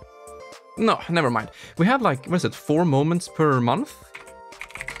 No, never mind. We have like, what is it, 4 moments per month?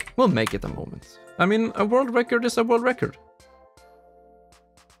 We'll make it a moment. I mean, a world record is a world record.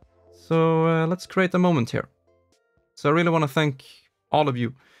 So let's create a moment here. So I really want to thank all of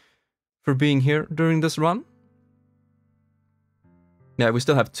you for being here during this run. Yeah, we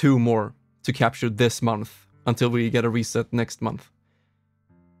still have 2 more to capture this month until we get a reset next month.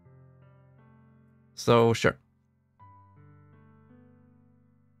 So sure.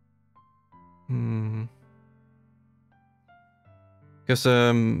 Because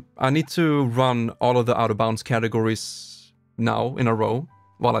I need to run all of the out of bounds categories now in a row,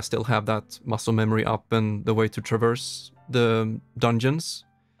 while I still have that muscle memory up and the way to traverse the dungeons.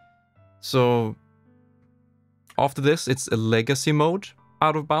 So after this, it's a legacy mode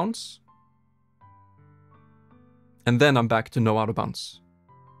out of bounds. And then I'm back to no out of bounds,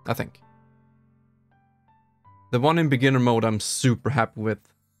 I think. The one in beginner mode I'm super happy with.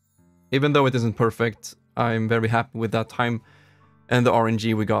 Even though it isn't perfect, I'm very happy with that time and the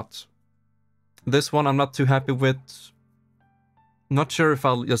RNG we got. This one I'm not too happy with. Not sure if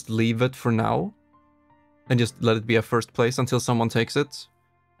I'll just leave it for now and just let it be a first place until someone takes it,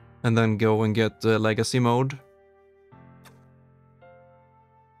 and then go and get legacy mode.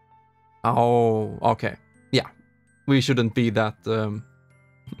 Oh, okay. Yeah, we shouldn't be that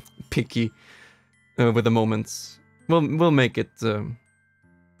picky with the moments. We'll make it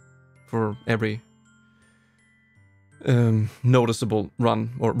for every noticeable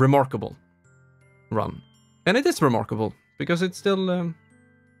run or remarkable run, and it is remarkable because it's still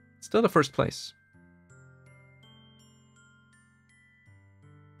the first place.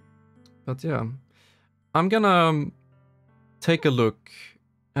 But yeah, I'm gonna take a look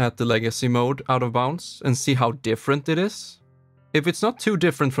at the legacy mode out of bounds and see how different it is. If it's not too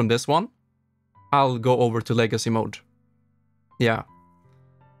different from this one, I'll go over to legacy mode. Yeah.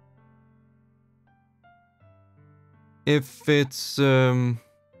 If it's well,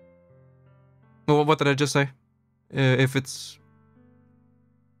 what did I just say? If it's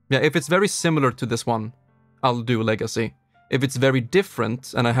very similar to this one, I'll do legacy. If it's very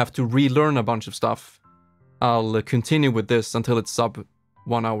different and I have to relearn a bunch of stuff, I'll continue with this until it's sub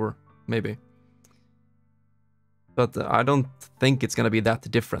 1 hour, maybe. But I don't think it's gonna be that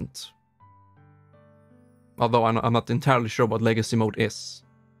different. Although I'm not entirely sure what legacy mode is.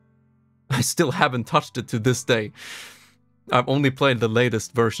 I still haven't touched it to this day. I've only played the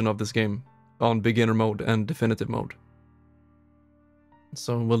latest version of this game on beginner mode and definitive mode.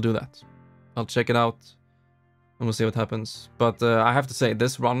 So we'll do that. I'll check it out and we'll see what happens. But I have to say,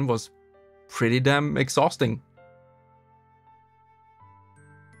 this run was pretty damn exhausting.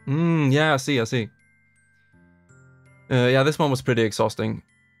 Yeah, I see. Yeah, this one was pretty exhausting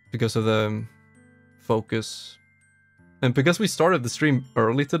because of the focus. And because we started the stream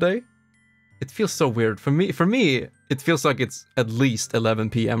early today, it feels so weird. For me, it feels like it's at least 11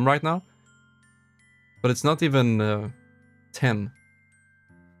 p.m. right now. But it's not even 10.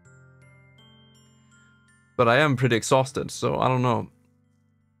 But I am pretty exhausted, so I don't know.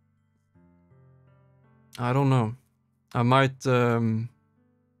 I might end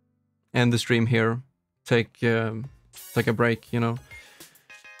the stream here. Take a break, you know.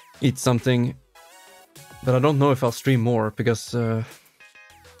 Eat something. But I don't know if I'll stream more because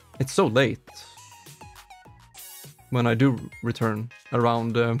it's so late when I do return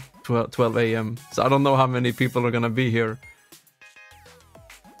around 12 a.m. So I don't know how many people are gonna be here.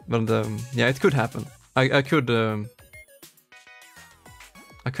 But yeah, it could happen. I could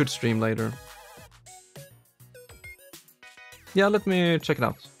stream later. Yeah, let me check it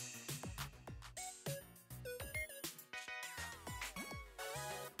out.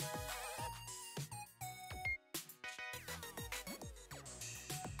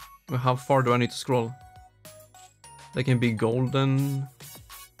 How far do I need to scroll? They can be golden.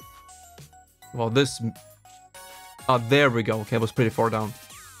 Well, this... Ah, there we go. Okay, I was pretty far down.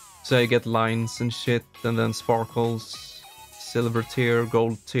 So I get lines and shit, and then sparkles, silver tier,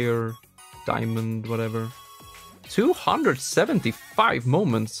 gold tier, diamond, whatever. 275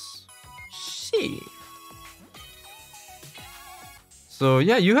 moments. Shit. So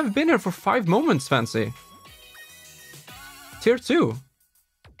yeah, you have been here for 5 moments, Fancy. Tier 2.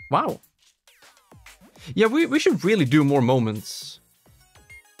 Wow. Yeah, we should really do more moments.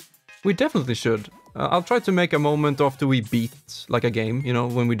 We definitely should. I'll try to make a moment after we beat, like, a game, you know,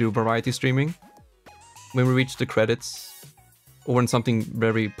 when we do variety streaming. When we reach the credits. Or when something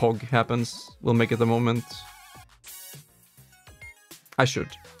very pog happens, we'll make it a moment. I should.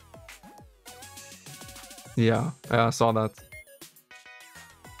 Yeah, I saw that.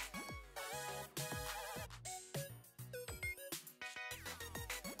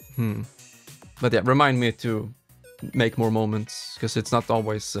 But yeah, remind me to make more moments, because it's not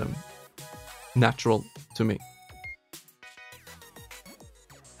always natural to me.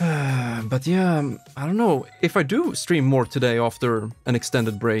 But yeah, I don't know. If I do stream more today after an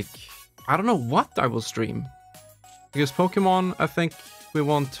extended break, I don't know what I will stream. Because Pokemon, I think we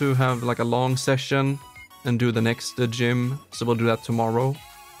want to have like a long session and do the next gym, so we'll do that tomorrow.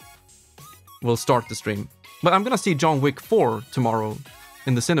 We'll start the stream. But I'm gonna see John Wick 4 tomorrow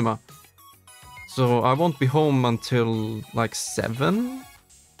in the cinema. So I won't be home until like 7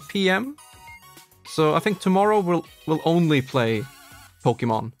 p.m. So I think tomorrow we'll only play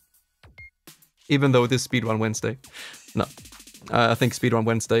Pokemon. Even though it is Speedrun Wednesday. No, I think Speedrun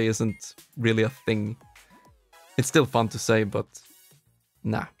Wednesday isn't really a thing. It's still fun to say, but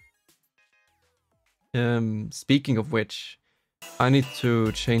nah. Speaking of which, I need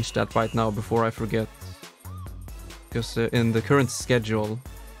to change that right now before I forget. Because in the current schedule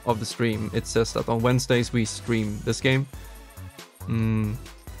of the stream, it says that on Wednesdays we stream this game.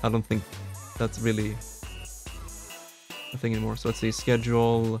 I don't think that's really a thing anymore. So let's see,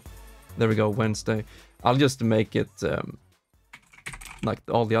 schedule. There we go, Wednesday. I'll just make it like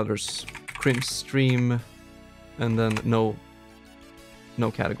all the others. Crim stream, and then no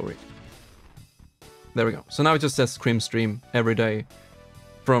category. There we go. So now it just says Crim stream every day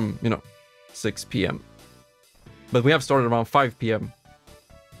from, 6 p.m. But we have started around 5 p.m.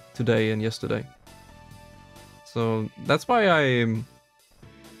 today and yesterday. So that's why I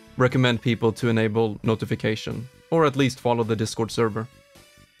recommend people to enable notification, or at least follow the Discord server,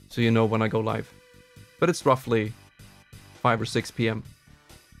 so you know when I go live. But it's roughly 5 or 6 p.m.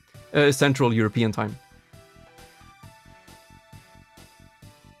 Central European time.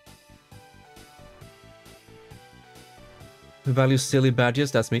 Who values silly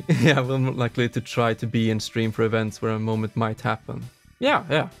badges? That's me. Yeah, we're more likely to try to be in stream for events where a moment might happen.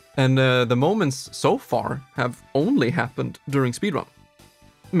 Yeah. And the moments so far have only happened during Speedrun.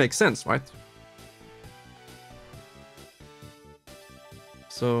 Makes sense, right?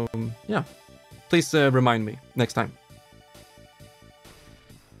 So, yeah. Please remind me next time.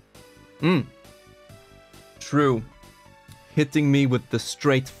 True. Hitting me with the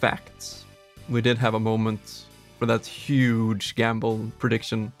straight facts. We did have a moment for that huge gamble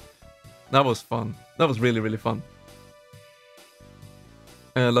prediction. That was fun. That was really, really fun.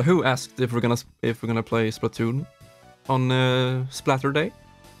 Lahu asked if we're gonna play Splatoon on Splatter Day.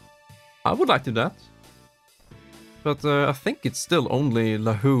 I would like to do that. But I think it's still only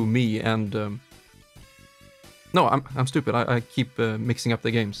Lahu, me, and... No, I'm stupid. I keep mixing up the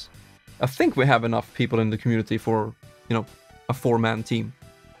games. I think we have enough people in the community for, a 4-man team.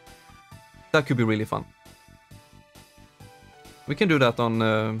 That could be really fun. we can do that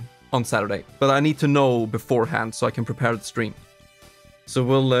on Saturday. But I need to know beforehand so I can prepare the stream. So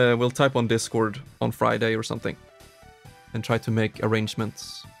we'll type on Discord on Friday or something and try to make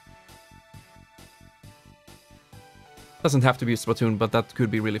arrangements. Doesn't have to be Splatoon, but that could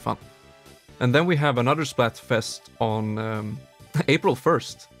be really fun. And then we have another Splatfest on April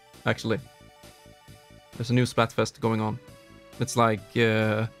 1st, actually. There's a new Splatfest going on. It's like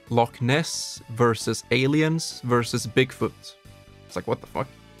Loch Ness versus aliens versus Bigfoot. It's like, what the fuck?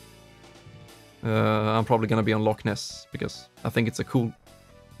 I'm probably gonna be on Loch Ness because I think it's a cool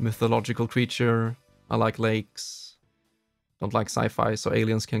mythological creature. I like lakes. Don't like sci-fi, so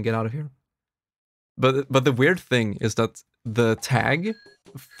aliens can get out of here. But the weird thing is that the tag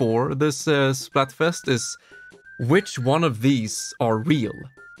for this Splatfest is which one of these are real.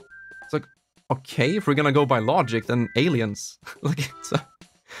 It's like, okay, if we're gonna go by logic, then aliens. Like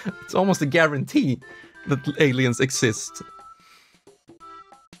it's almost a guarantee that aliens exist.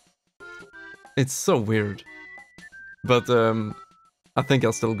 It's so weird. But I think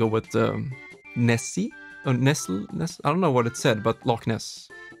I'll still go with Nessie? Or Nestle? I don't know what it said, but Loch Ness.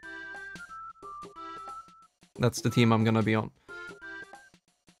 That's the team I'm gonna be on.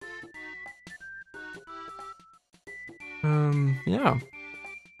 Yeah.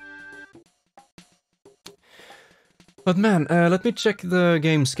 But man, let me check the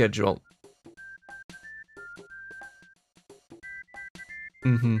game schedule.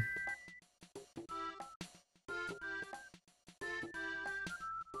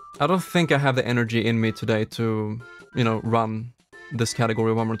 I don't think I have the energy in me today to, you know, run this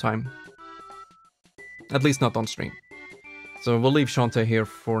category one more time. At least not on stream. So we'll leave Shantae here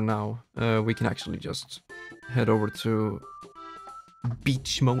for now. We can actually just head over to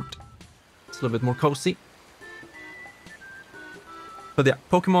beach mode. It's a little bit more cozy. But yeah,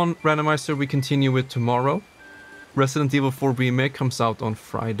 Pokemon Randomizer we continue with tomorrow. Resident Evil 4 Remake comes out on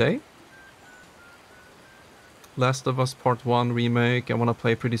Friday. Last of Us Part 1 Remake, I want to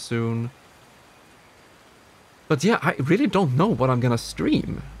play pretty soon. But yeah, I really don't know what I'm gonna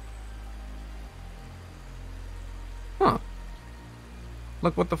stream. Huh.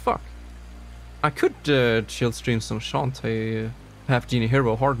 Like, what the fuck? I could chill stream some Shantae Half Genie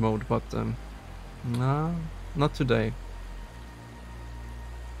Hero hard mode, but nah, not today.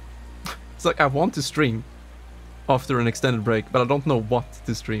 It's like I want to stream after an extended break, but I don't know what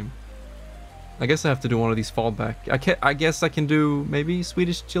to stream. I guess I have to do one of these fallback. I guess I can do maybe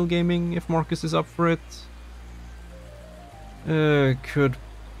Swedish chill gaming if Marcus is up for it. Could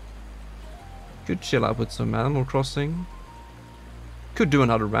chill out with some Animal Crossing. Could do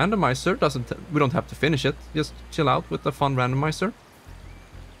another randomizer. We don't have to finish it. Just chill out with a fun randomizer.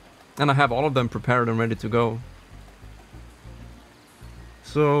 And I have all of them prepared and ready to go.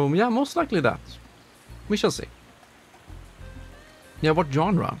 So yeah, most likely that. We shall see. Yeah, what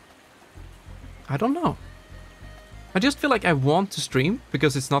genre? I don't know. I just feel like I want to stream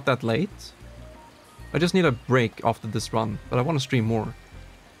because it's not that late. I just need a break after this run, but I want to stream more.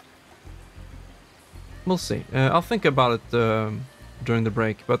 We'll see. I'll think about it during the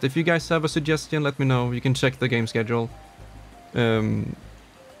break, but if you guys have a suggestion, let me know. You can check the game schedule.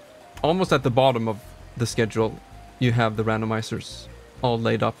 Almost at the bottom of the schedule, you have the randomizers all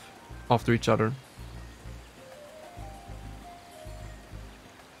laid up after each other.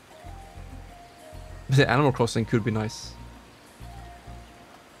 The Animal Crossing could be nice.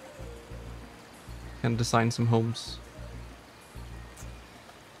 Can design some homes.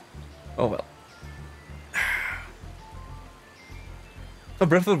 Oh well. A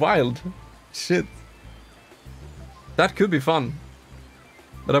Breath of the Wild. Shit. That could be fun.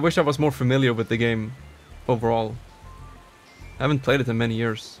 But I wish I was more familiar with the game overall. I haven't played it in many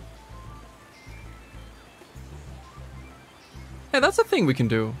years. Hey, that's a thing we can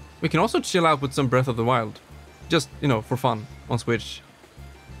do. We can also chill out with some Breath of the Wild. Just, you know, for fun on Switch.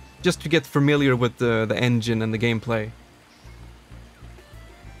 Just to get familiar with the engine and the gameplay.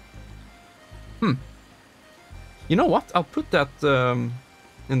 You know what? I'll put that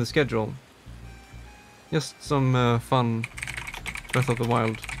in the schedule. Just some fun Breath of the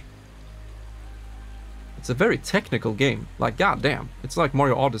Wild. It's a very technical game. Like, goddamn. It's like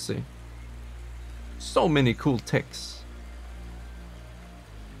Mario Odyssey. So many cool techs.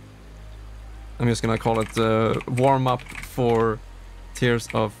 I'm just gonna call it warm-up for Tears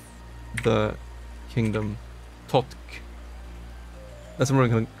of the Kingdom. Totk. That's what we're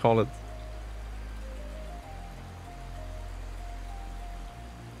gonna call it.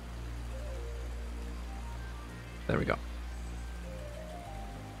 There we go.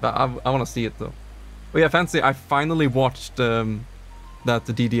 But I want to see it though. Oh yeah, Fancy, I finally watched that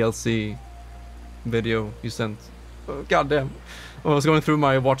DDLC video you sent. God damn. I was going through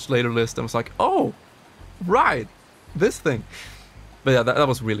my watch later list and was like, oh, right, this thing. But yeah, that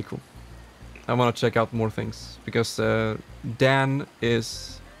was really cool. I want to check out more things because Dan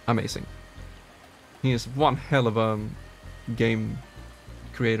is amazing. He is one hell of a game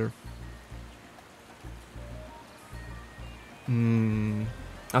creator.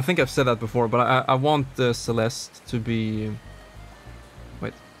 I think I've said that before, but I want Celeste to be...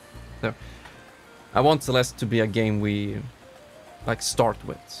 Wait, there. I want Celeste to be a game we like start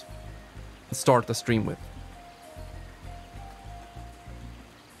a stream with.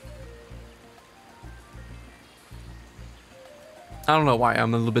 I don't know why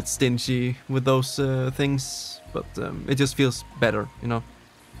I'm a little bit stingy with those things, but it just feels better, you know?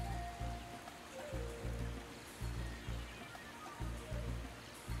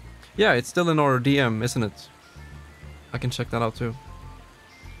 Yeah, it's still in our DM, isn't it? I can check that out too.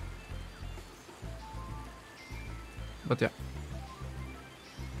 But yeah.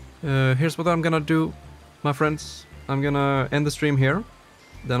 Here's what I'm gonna do, my friends. I'm gonna end the stream here.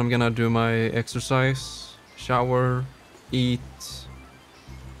 Then I'm gonna do my exercise, shower, eat,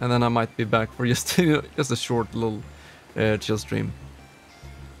 and then I might be back for just a short little chill stream.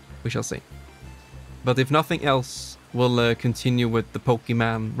 We shall see. But if nothing else, we'll continue with the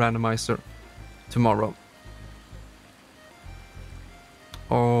Pokemon randomizer tomorrow.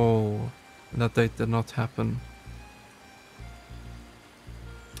 Oh, that date did not happen.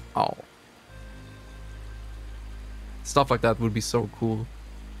 Oh. Stuff like that would be so cool.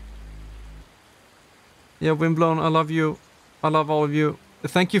 Yeah, Windblown, I love you. I love all of you.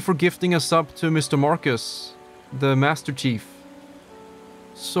 Thank you for gifting a sub to Mr. Marcus, the Master Chief.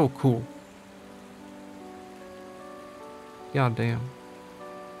 So cool. God damn.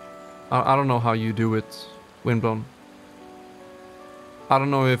 I don't know how you do it, Windblown. I don't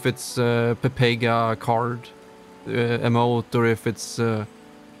know if it's Pepega card emote or if it's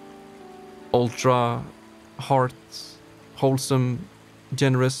ultra heart, wholesome,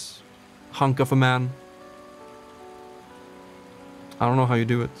 generous hunk of a man. I don't know how you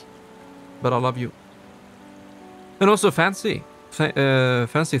do it, but I love you. And also Fancy.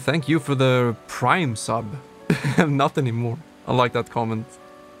 Fancy, thank you for the Prime sub. Not anymore. I like that comment.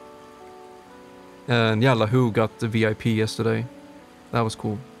 And yeah, Lahu got the VIP yesterday. That was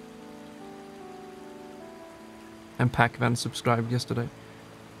cool. And Pac-Van subscribed yesterday.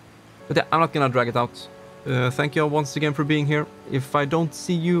 But yeah, I'm not gonna drag it out. Thank you all once again for being here. If I don't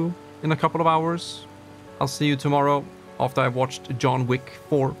see you in a couple of hours, I'll see you tomorrow after I've watched John Wick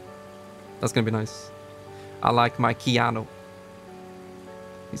 4. That's gonna be nice. I like my Keanu.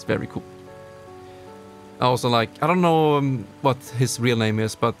 He's very cool. I also like, I don't know what his real name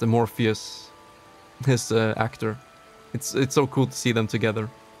is, but Morpheus, his actor. It's so cool to see them together,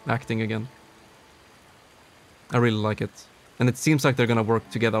 acting again. I really like it. And it seems like they're gonna work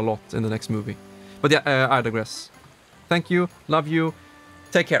together a lot in the next movie. But yeah, I digress. Thank you, love you,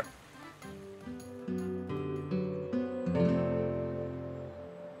 take care.